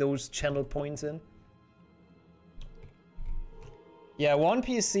 Getting those channel points in. Yeah,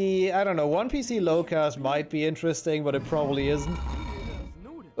 1PC, I don't know, 1PC Lowcast might be interesting, but it probably isn't.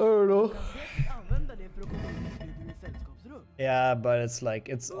 I don't know. Yeah, but it's like,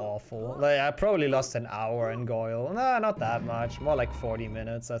 it's awful. Like, I probably lost an hour in Goyle. Nah, not that much. More like 40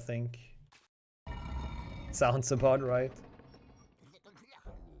 minutes, I think. Sounds about right.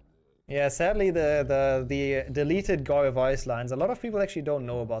 Yeah, sadly the deleted Goyle voice lines, a lot of people actually don't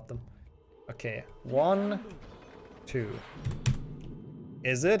know about them. Okay, 1, 2.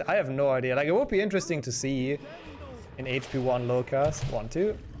 Is it? I have no idea. Like, it would be interesting to see in HP1 Lowcast. 1,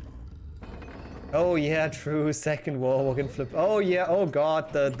 2. Oh yeah, true. Second wall walk and flip. Oh yeah. Oh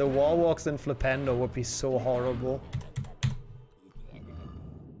god, the wall walks in Flipendo would be so horrible.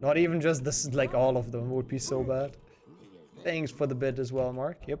 Not even just this, like all of them would be so bad. Thanks for the bit as well,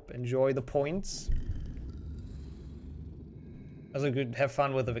 Mark. Yep. Enjoy the points. Also good. Have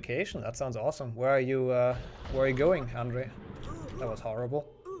fun with the vacation. That sounds awesome. Where are you going, Andre? That was horrible.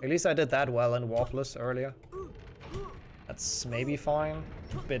 At least I did that well in Walkless earlier. That's maybe fine.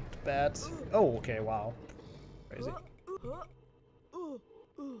 Bit bad. Oh, okay, wow. Crazy.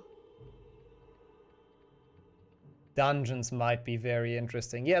 Dungeons might be very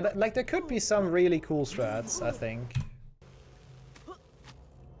interesting. Yeah, like there could be some really cool strats, I think.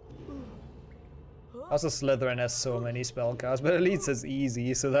 Also, Slytherin has so many spellcasts, but at least it's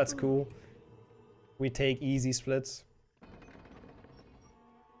easy, so that's cool. We take easy splits.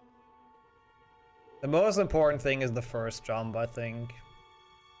 The most important thing is the first jump, I think.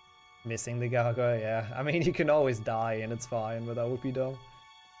 Missing the Gaga, yeah. I mean, you can always die and it's fine, but that would be dumb.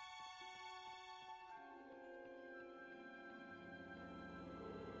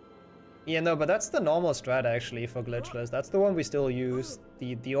 Yeah, no, but that's the normal strat actually for glitchless. That's the one we still use.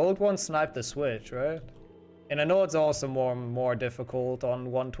 The old one sniped the switch, right? And I know it's also more difficult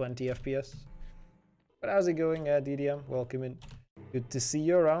on 120 FPS. But how's it going, DDM? Welcome in. Good to see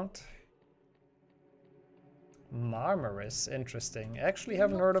you around. Marmaris, interesting. Actually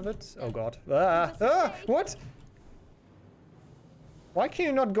haven't heard of it. Oh god. What? Why can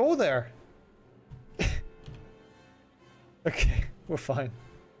you not go there? Okay, we're fine.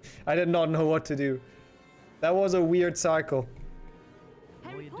 I did not know what to do. That was a weird cycle.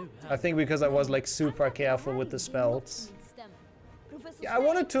 I think because I was like super careful with the spells. Yeah, I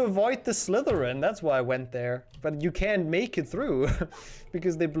wanted to avoid the Slytherin, that's why I went there. But you can't make it through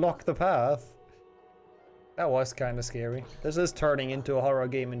because they block the path. That was kind of scary. This is turning into a horror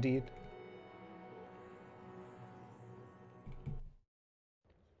game indeed.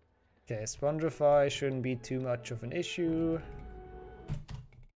 Okay, Spongify shouldn't be too much of an issue.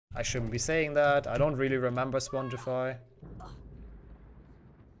 I shouldn't be saying that. I don't really remember Spongify.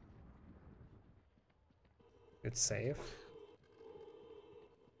 Good save.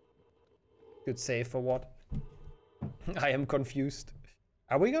 Good save for what? I am confused.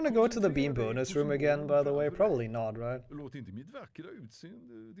 Are we gonna go to the beam bonus room again, by the way? Probably not, right? Låt inte mitt vackra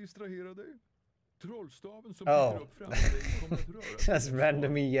utseende distrahera dig. Trollstaven som Oh. dyker upp framför dig kommer att röra sig. Just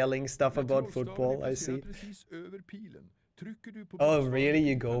randomly yelling stuff about football, I see. Precis över pilen. Trycker du på Oh, bokstaven really?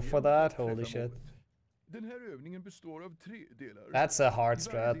 You utan go for hjälp för att that? Holy träffa shit. målet. Den här övningen består av 3 delar. That's a hard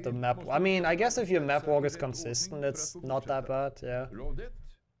strat, the map. I mean, I guess if your map walk is consistent, it's not that bad, yeah. Rad 1.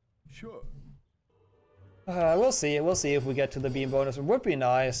 Kör. We'll see. We'll see if we get to the beam bonus. It would be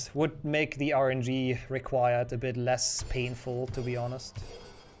nice. Would make the RNG required a bit less painful, to be honest.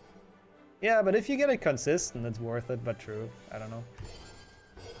 Yeah, but if you get it consistent, it's worth it, but true. I don't know.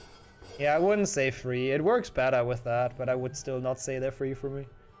 Yeah, I wouldn't say free. It works better with that, but I would still not say they're free for me.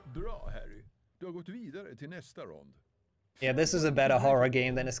 Bra, Harry. Du har gått vidare till nästa rond. Yeah, this is a better horror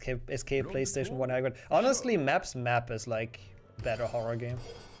game than Escape PlayStation 1 aggregate. Honestly, Map's map is like better horror game.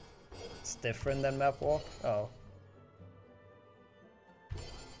 It's different than Map Walk. Oh.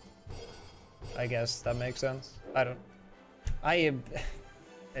 I guess that makes sense.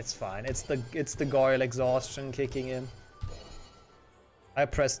 It's fine. It's the Goyle exhaustion kicking in. I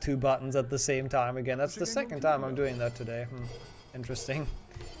pressed 2 buttons at the same time again. That's the second time I'm doing that today. Interesting.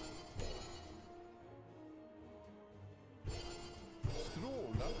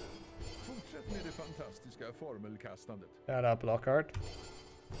 Strålande. Fortsätt med det fantastiska formelkastandet. Shut up, Lockhart.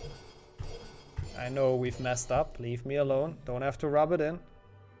 I know we've messed up. Leave me alone. Don't have to rub it in.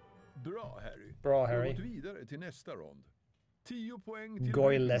 Bra, Harry. Bra, Du har Harry. gått vidare till nästa rond. 10 poäng till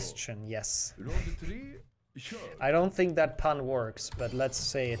Goylestion, yes. Rond 3. Kör. I don't think that pun works, but let's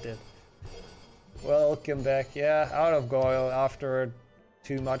say it did. Welcome back. Yeah, out of Goyle after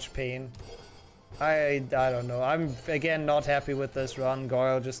too much pain. I don't know. I'm again not happy with this run.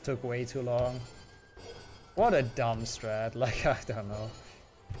 Goyle just took way too long. What a dumb strat. Like, I don't know.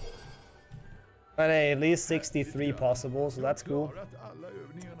 But hey, at least 63 possible, so that's cool. Klarat alla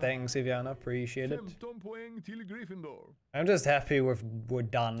övningarna. Thanks, Iviana. Appreciate it. 15 poäng till Gryffindor. I'm just happy we're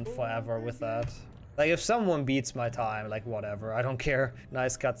done forever with that. Like, if someone beats my time, like, whatever. I don't care.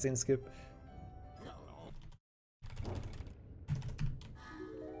 Nice cutscene skip.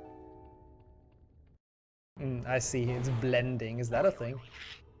 I see. It's blending. Is that a thing?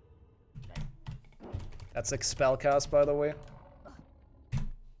 That's like Spellcasts, by the way.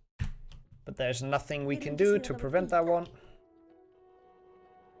 But there's nothing we can do to prevent that one.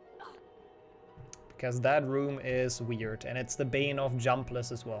 Because that room is weird, and it's the bane of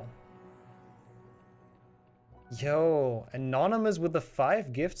jumpless as well. Yo, Anonymous with the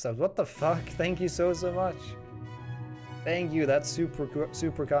 5 gift subs. What the fuck? Thank you so much. Thank you, that's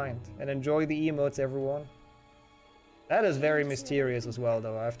super kind. And enjoy the emotes, everyone. That is very mysterious as well,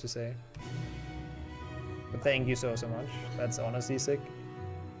 though, I have to say. But thank you so much. That's honestly sick.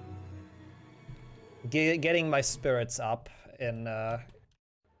 Getting my spirits up in... oh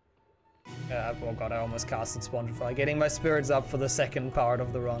god, I almost casted Spongify. Getting my spirits up for the second part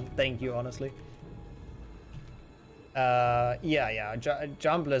of the run. Thank you, honestly. Yeah.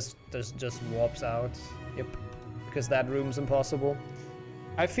 Jumpless just warps out. Yep. Because that room's impossible.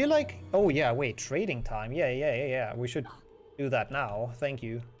 I feel like... Oh, yeah, wait. Trading time. Yeah. We should do that now. Thank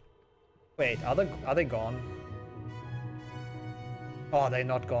you. Wait, are they gone? Oh, they're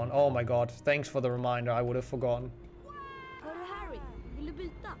not gone. Oh my god. Thanks for the reminder. I would have forgotten. Hörru Harry, vill du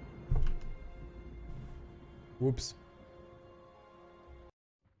byta? Whoops.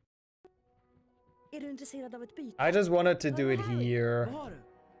 Är du intresserad av ett byte? I just wanted to do it here.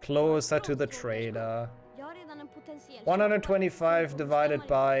 Closer to the trader. Jag har redan en potentiell 125 divided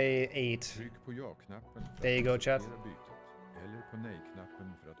by 8. Tryck på ja-knappen för There you go, att chat. acceptera bytet. Eller på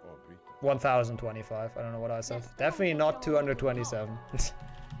nej-knappen för att avbryta. 1025. I don't know what I said. Definitely not 227.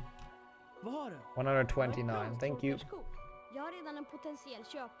 Vad har du? 129. Thank you. Jag har redan en potentiell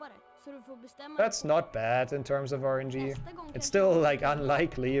köpare, så du får bestämma. That's not bad in terms of RNG. It's still like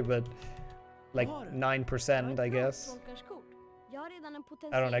unlikely, but like 9%, I guess.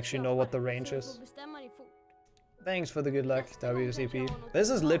 I don't actually know what the range is. Thanks for the good luck, WCP. This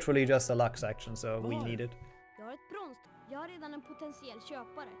is literally just a luck section, so we need it. Jag har ett brons. Jag har redan en potentiell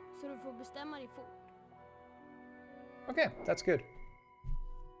köpare, så du får bestämma dig fort. Okay, that's good.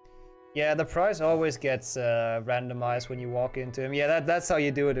 Yeah, the price always gets randomized when you walk into him. Yeah, that's how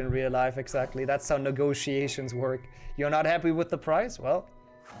you do it in real life, exactly. That's how negotiations work. You're not happy with the price? Well,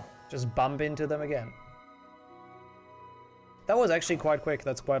 just bump into them again. That was actually quite quick.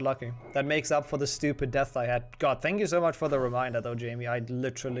 That's quite lucky. That makes up for the stupid death I had. God, thank you so much for the reminder though, Jamie. I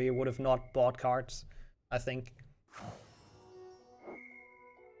literally would have not bought cards, I think.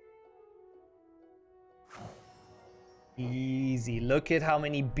 Easy. Look at how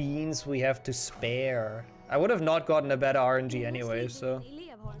many beans we have to spare. I would have not gotten a better RNG anyway, so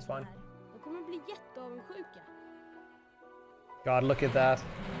it's fine. God, look at that.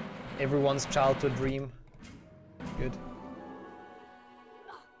 Everyone's childhood dream. Good.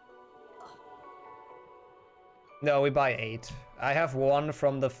 No, we buy 8. I have 1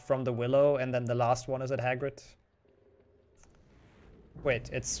 from the Willow, and then the last one is at Hagrid. Wait,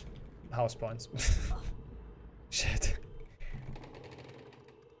 it's house points. Shit.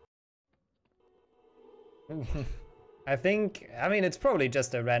 I mean, it's probably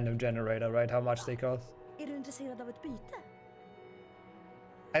just a random generator, right? How much they cost.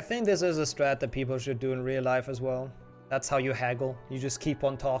 I think this is a strat that people should do in real life as well. That's how you haggle. You just keep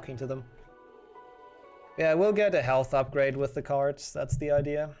on talking to them. Yeah, we'll get a health upgrade with the cards. That's the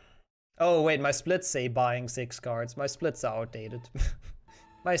idea. Oh, wait, my splits say buying 6 cards. My splits are outdated.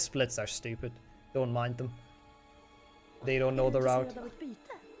 My splits are stupid. Don't mind them. They don't know the route.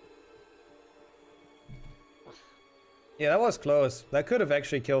 Yeah, that was close. That could have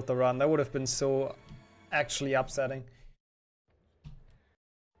actually killed the run. That would have been so actually upsetting.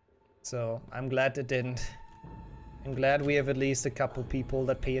 So, I'm glad it didn't. I'm glad we have at least a couple people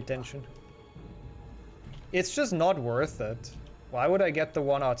that pay attention. It's just not worth it. Why would I get the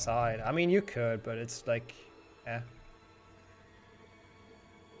one outside? I mean, you could, but it's like, eh.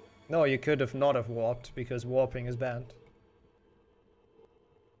 No, you could have not have warped, because warping is banned.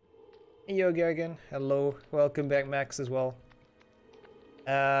 Yo, Gergen. Hello. Welcome back, Max, as well.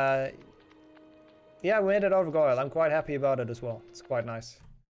 Yeah, we made it out of Goyle. I'm quite happy about it as well. It's quite nice.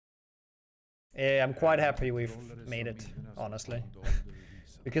 Yeah, I'm quite happy we've made it, honestly.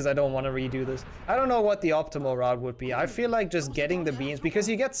 Because I don't want to redo this. I don't know what the optimal route would be. I feel like just getting the beans, because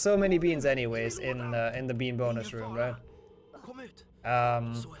you get so many beans anyways in the bean bonus room, right?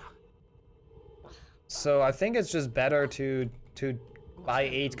 So I think it's just better to buy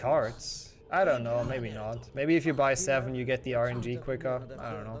 8 cards. I don't know, maybe not. Maybe if you buy 7 you get the RNG quicker.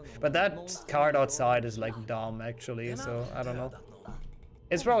 I don't know. But that card outside is like dumb actually, so I don't know.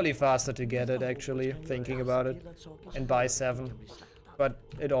 It's probably faster to get it actually, thinking about it, and buy 7. But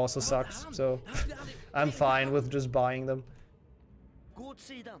it also sucks, so I'm fine with just buying them.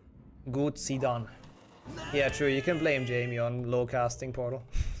 Good sidan. Yeah, true, you can blame Jamie on low casting portal.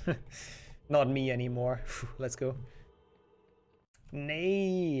 Not me anymore. Let's go.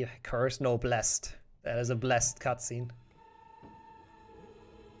 Nay, curse no blessed. That is a blessed cutscene.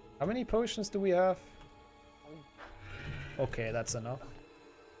 How many potions do we have? Okay, that's enough.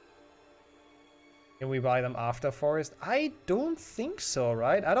 Can we buy them after Forest? I don't think so,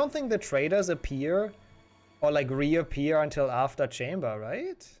 right? I don't think the traders appear or like reappear until after Chamber,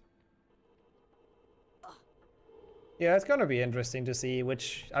 right? Yeah, it's gonna be interesting to see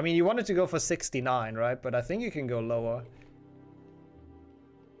which... I mean, you wanted to go for 69, right? But I think you can go lower.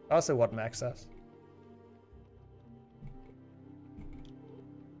 Also what Max says.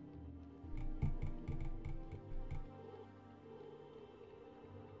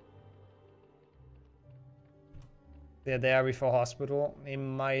 They're there before hospital. It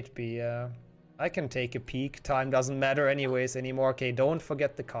might be, I can take a peek. Time doesn't matter anyways anymore. Okay, don't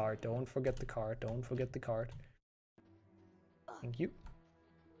forget the card. Don't forget the card. Don't forget the card. Thank you.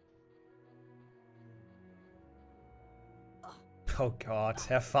 Oh god,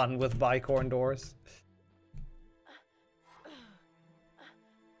 have fun with bicorn doors.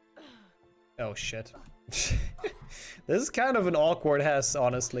 Oh shit. This is kind of an awkward Hess,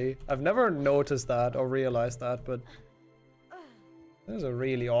 honestly. I've never noticed that or realized that, but this is a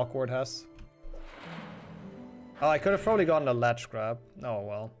really awkward Hess. Oh, I could have probably gotten a ledge grab. Oh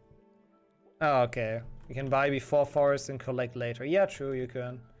well. Oh, okay. You can buy before Forest and collect later. Yeah, true, you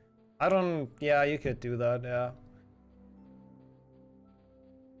can. I don't... Yeah, you could do that, yeah.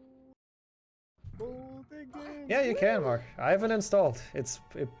 Yeah, you can, Mark. I have it installed. It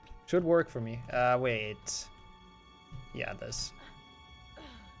should work for me. Wait. Yeah, this.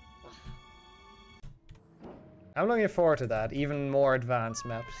 I'm looking forward to that. Even more advanced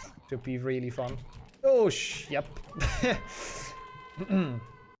maps. Should be really fun. Oh, yep.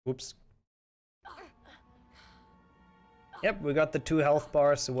 Oops. Yep, we got the 2 health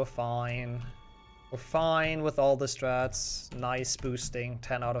bars, so we're fine. We're fine with all the strats. Nice boosting,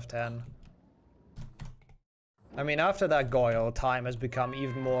 10 out of 10. I mean, after that Goyle, time has become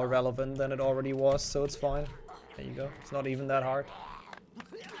even more relevant than it already was, so it's fine. There you go. It's not even that hard.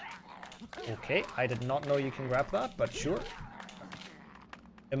 Okay, I did not know you can grab that, but sure.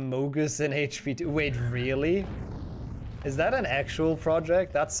 Amogus in HP2. Wait, really? Is that an actual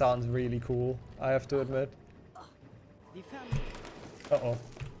project? That sounds really cool, I have to admit. Uh-oh.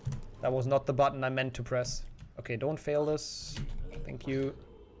 That was not the button I meant to press. Okay, don't fail this. Thank you.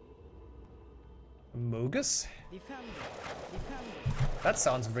 Amogus? That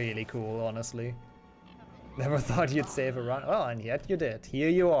sounds really cool, honestly. Never thought you'd save a run. Oh, and yet you did. Here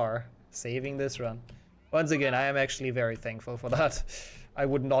you are, saving this run. Once again, I am actually very thankful for that. I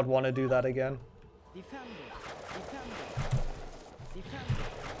would not want to do that again.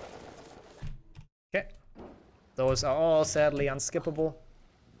 Okay. Those are all sadly unskippable.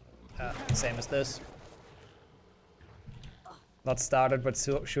 Same as this. Not started, but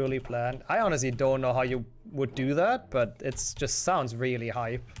surely planned. I honestly don't know how you would do that, but it just sounds really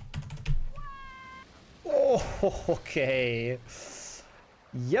hype. Oh, okay.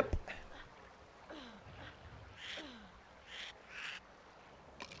 Yep.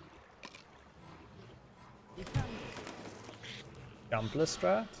 Jumpless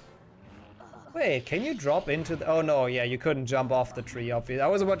strat? Wait, can you drop into the... Oh no, yeah, you couldn't jump off the tree, obviously. I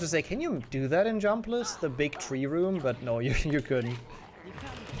was about to say, can you do that in Jumpless? The big tree room? But no, you couldn't.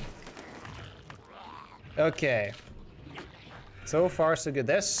 Okay. So far, so good.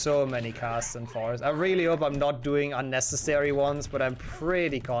 There's so many casts in Forest. I really hope I'm not doing unnecessary ones, but I'm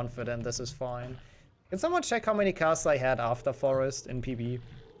pretty confident this is fine. Can someone check how many casts I had after Forest in PB?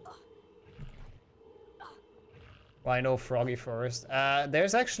 Well, I know Froggy first.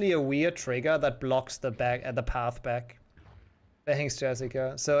 There's actually a weird trigger that blocks the path back. Thanks,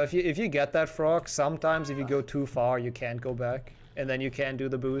 Jessica. So if you get that frog, sometimes if you go too far, you can't go back, and then you can't do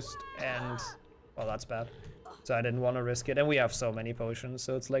the boost, and well, that's bad. So I didn't want to risk it, and we have so many potions,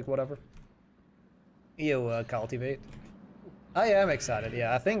 so it's like whatever. You cultivate. I am excited.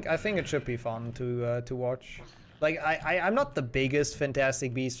 Yeah, I think it should be fun to watch. Like I'm not the biggest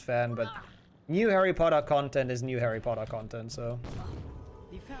Fantastic Beasts fan, but new Harry Potter content is new Harry Potter content, so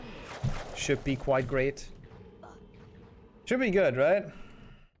should be quite great. Should be good, right?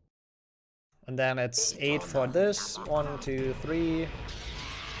 And then it's 8 for this. 1, 2, 3.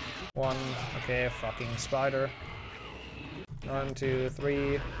 1. Okay, fucking spider. 1, 2,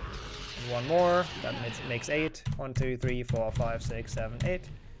 3. And one more. That makes 8. 1, 2, 3, 4, 5, 6, 7, 8.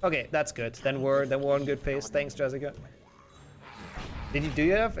 Okay, that's good. Then we're on good pace. Thanks, Jessica. Do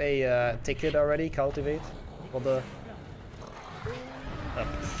you have a ticket already? Cultivate for the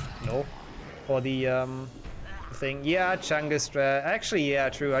no, for the thing. Yeah, Chungus strat. Actually, yeah,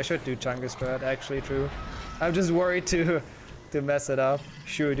 true. I should do Chungus strat. Actually, true. I'm just worried to mess it up.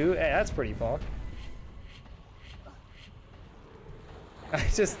 Sure do. Hey, that's pretty bog. I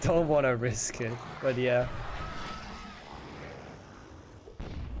just don't want to risk it. But yeah.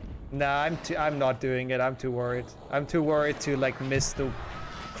 Nah, I'm not doing it. I'm too worried. I'm too worried to like miss the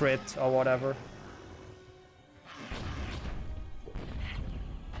crit or whatever.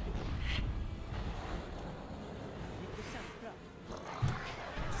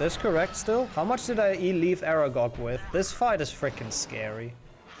 Is this correct still? How much did I leave Aragog with? This fight is freaking scary.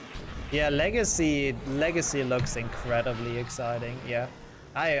 Yeah, Legacy looks incredibly exciting. Yeah.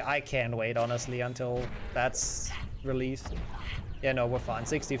 I can't wait honestly until that's released. Yeah, no, we're fine.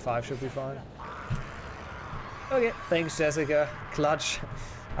 65 should be fine. Okay, thanks, Jessica. Clutch.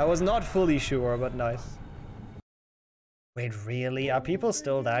 I was not fully sure, but nice. Wait, really? Are people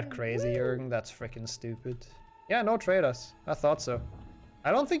still that crazy, Jürgen? That's freaking stupid. Yeah, no traders. I thought so.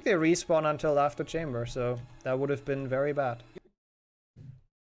 I don't think they respawn until after Chamber, so that would have been very bad.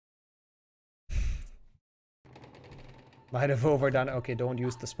 Might have overdone it. Okay, don't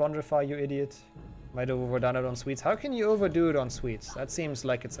use the Spongify, you idiot. Might have overdone it on sweets. How can you overdo it on sweets? That seems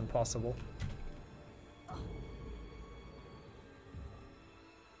like it's impossible.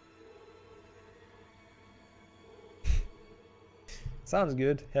 Sounds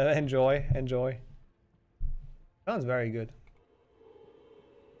good. Enjoy, enjoy. Sounds very good.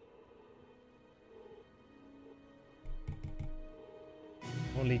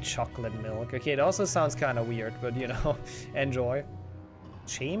 Only chocolate milk. Okay, it also sounds kind of weird, but you know, enjoy.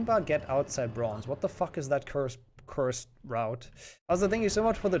 Chamber, get outside bronze. What the fuck is that cursed route? Also, thank you so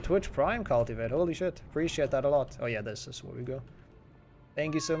much for the Twitch Prime cultivate. Holy shit, appreciate that a lot. Oh yeah, this is where we go.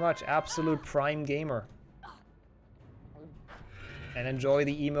 Thank you so much, absolute Prime gamer. And enjoy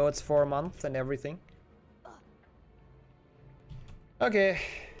the emotes for a month and everything. Okay,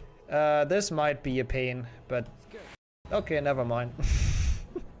 this might be a pain, but okay, never mind.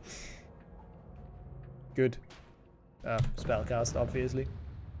 Good. Spellcast, obviously.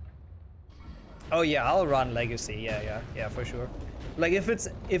 Oh yeah, I'll run Legacy. Yeah, for sure. Like if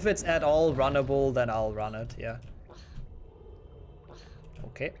it's at all runnable, then I'll run it. Yeah.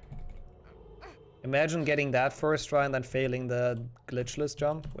 Okay. Imagine getting that first try and then failing the glitchless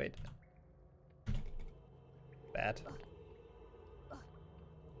jump. Wait. Bad.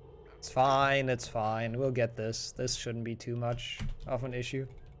 It's fine, it's fine. We'll get this. This shouldn't be too much of an issue.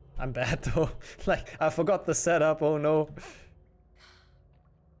 I'm bad though. Like, I forgot the setup. Oh no.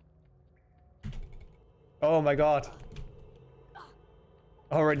 Oh my god.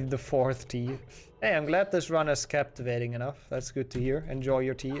 Already the 4th tea. Hey, I'm glad this run is captivating enough. That's good to hear. Enjoy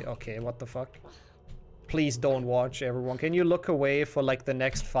your tea. Okay, what the fuck? Please don't watch, everyone. Can you look away for like the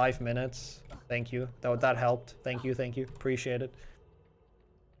next 5 minutes? Thank you. That helped. Thank you, thank you. Appreciate it.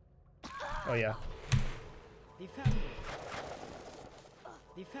 Oh yeah.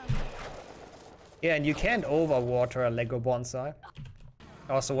 Yeah, and you can't overwater a Lego bonsai.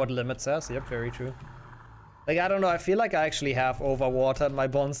 Also what Limit says. Yep, very true. Like, I don't know, I feel like I actually have overwatered my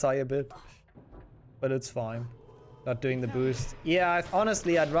bonsai a bit. But it's fine. Not doing the boost. Yeah,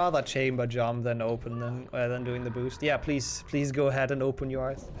 honestly, I'd rather chamber jump than open than doing the boost. Yeah, please go ahead and open your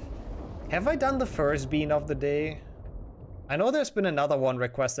eyes. Have I done the first bean of the day? I know there's been another one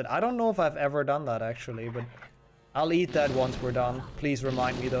requested. I don't know if I've ever done that actually, but I'll eat that once we're done. Please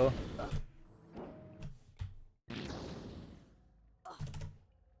remind me though.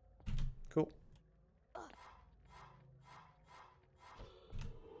 Cool.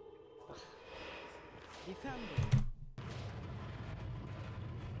 Defender.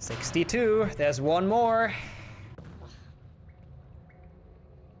 62. There's one more.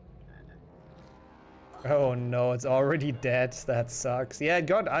 Oh no, it's already dead. That sucks. Yeah, it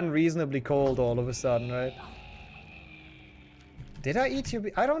got unreasonably cold all of a sudden, right? Did I eat your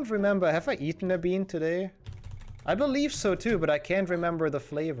bean? I don't remember. Have I eaten a bean today? I believe so too, but I can't remember the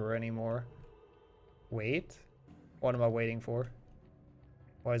flavor anymore. Wait. What am I waiting for?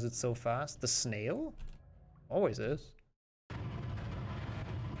 Why is it so fast? The snail? Always is.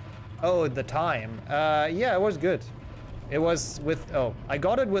 Oh, the time. Yeah, it was good. It was with... Oh, I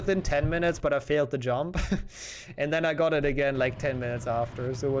got it within 10 minutes, but I failed the jump. And then I got it again like 10 minutes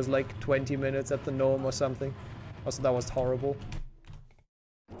after. So it was like 20 minutes at the gnome or something. Also, that was horrible.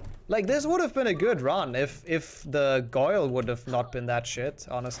 Like, this would have been a good run if the Goyle would have not been that shit,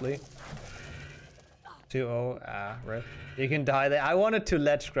 honestly. 2-0. Ah, rip. You can die there. I wanted to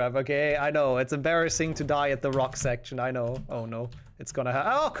ledge grab, okay? I know. It's embarrassing to die at the rock section. I know. Oh, no. It's gonna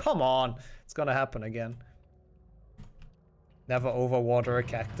happen. Oh, come on. It's gonna happen again. Never overwater a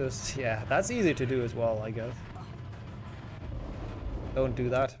cactus. Yeah, that's easy to do as well, I guess. Don't do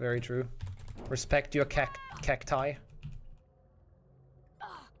that. Very true. Respect your cacti.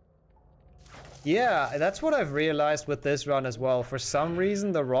 Yeah, that's what I've realized with this run as well. For some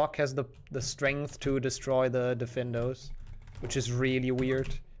reason, the rock has the strength to destroy the Defendos, which is really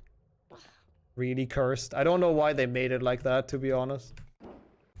weird. Really cursed. I don't know why they made it like that, to be honest.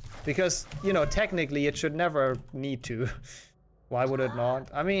 Because, you know, technically it should never need to. Why would it not?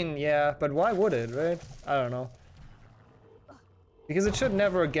 I mean, yeah, but why would it, right? I don't know. Because it should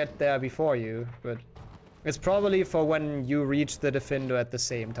never get there before you, but it's probably for when you reach the Defendo at the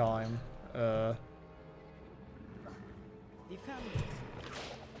same time.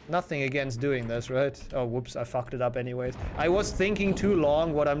 Nothing against doing this, right? Oh, whoops, I fucked it up anyways. I was thinking too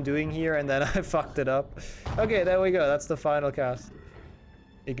long what I'm doing here and then I fucked it up. Okay, there we go. That's the final cast.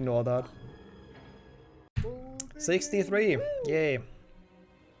 Ignore that. 63. Yay.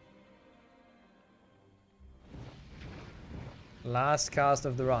 Last cast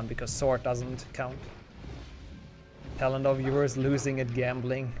of the run because sword doesn't count. Talent of viewers losing at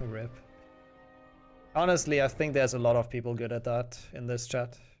gambling. Rip. Honestly, I think there's a lot of people good at that in this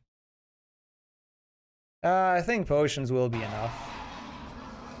chat. I think potions will be enough.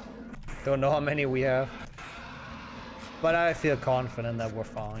 Don't know how many we have. But I feel confident that we're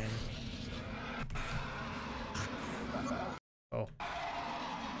fine. Oh.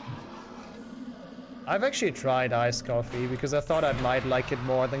 I've actually tried iced coffee because I thought I might like it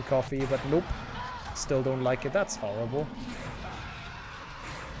more than coffee, but nope. Still don't like it. That's horrible.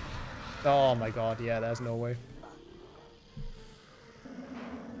 Oh my god, yeah, there's no way.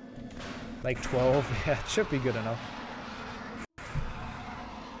 Like 12, yeah, it should be good enough.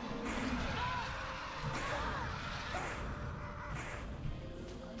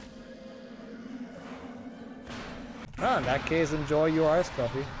 Ah, in that case, enjoy your iced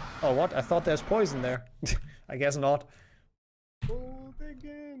coffee. Oh, what? I thought there's poison there. I guess not.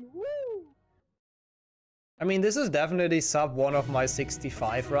 I mean, this is definitely sub one of my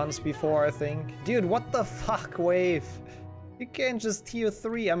 65 runs before, I think. Dude, what the fuck, Wave? You can't just tier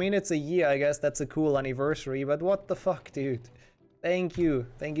 3. I mean, it's a year, I guess that's a cool anniversary, but what the fuck, dude? Thank you.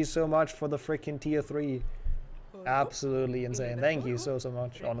 Thank you so much for the freaking tier 3. absolutely insane. Thank you so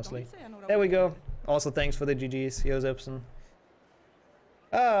much, honestly. There we go. Also, thanks for the GGs, Josefsen.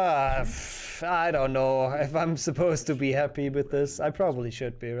 I don't know if I'm supposed to be happy with this. I probably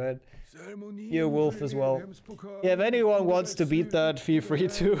should be, right? You're Wolf as well. Yeah, if anyone wants to beat that, feel free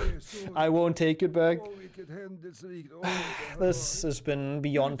to. I won't take it back. This has been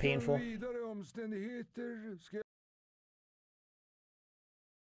beyond painful.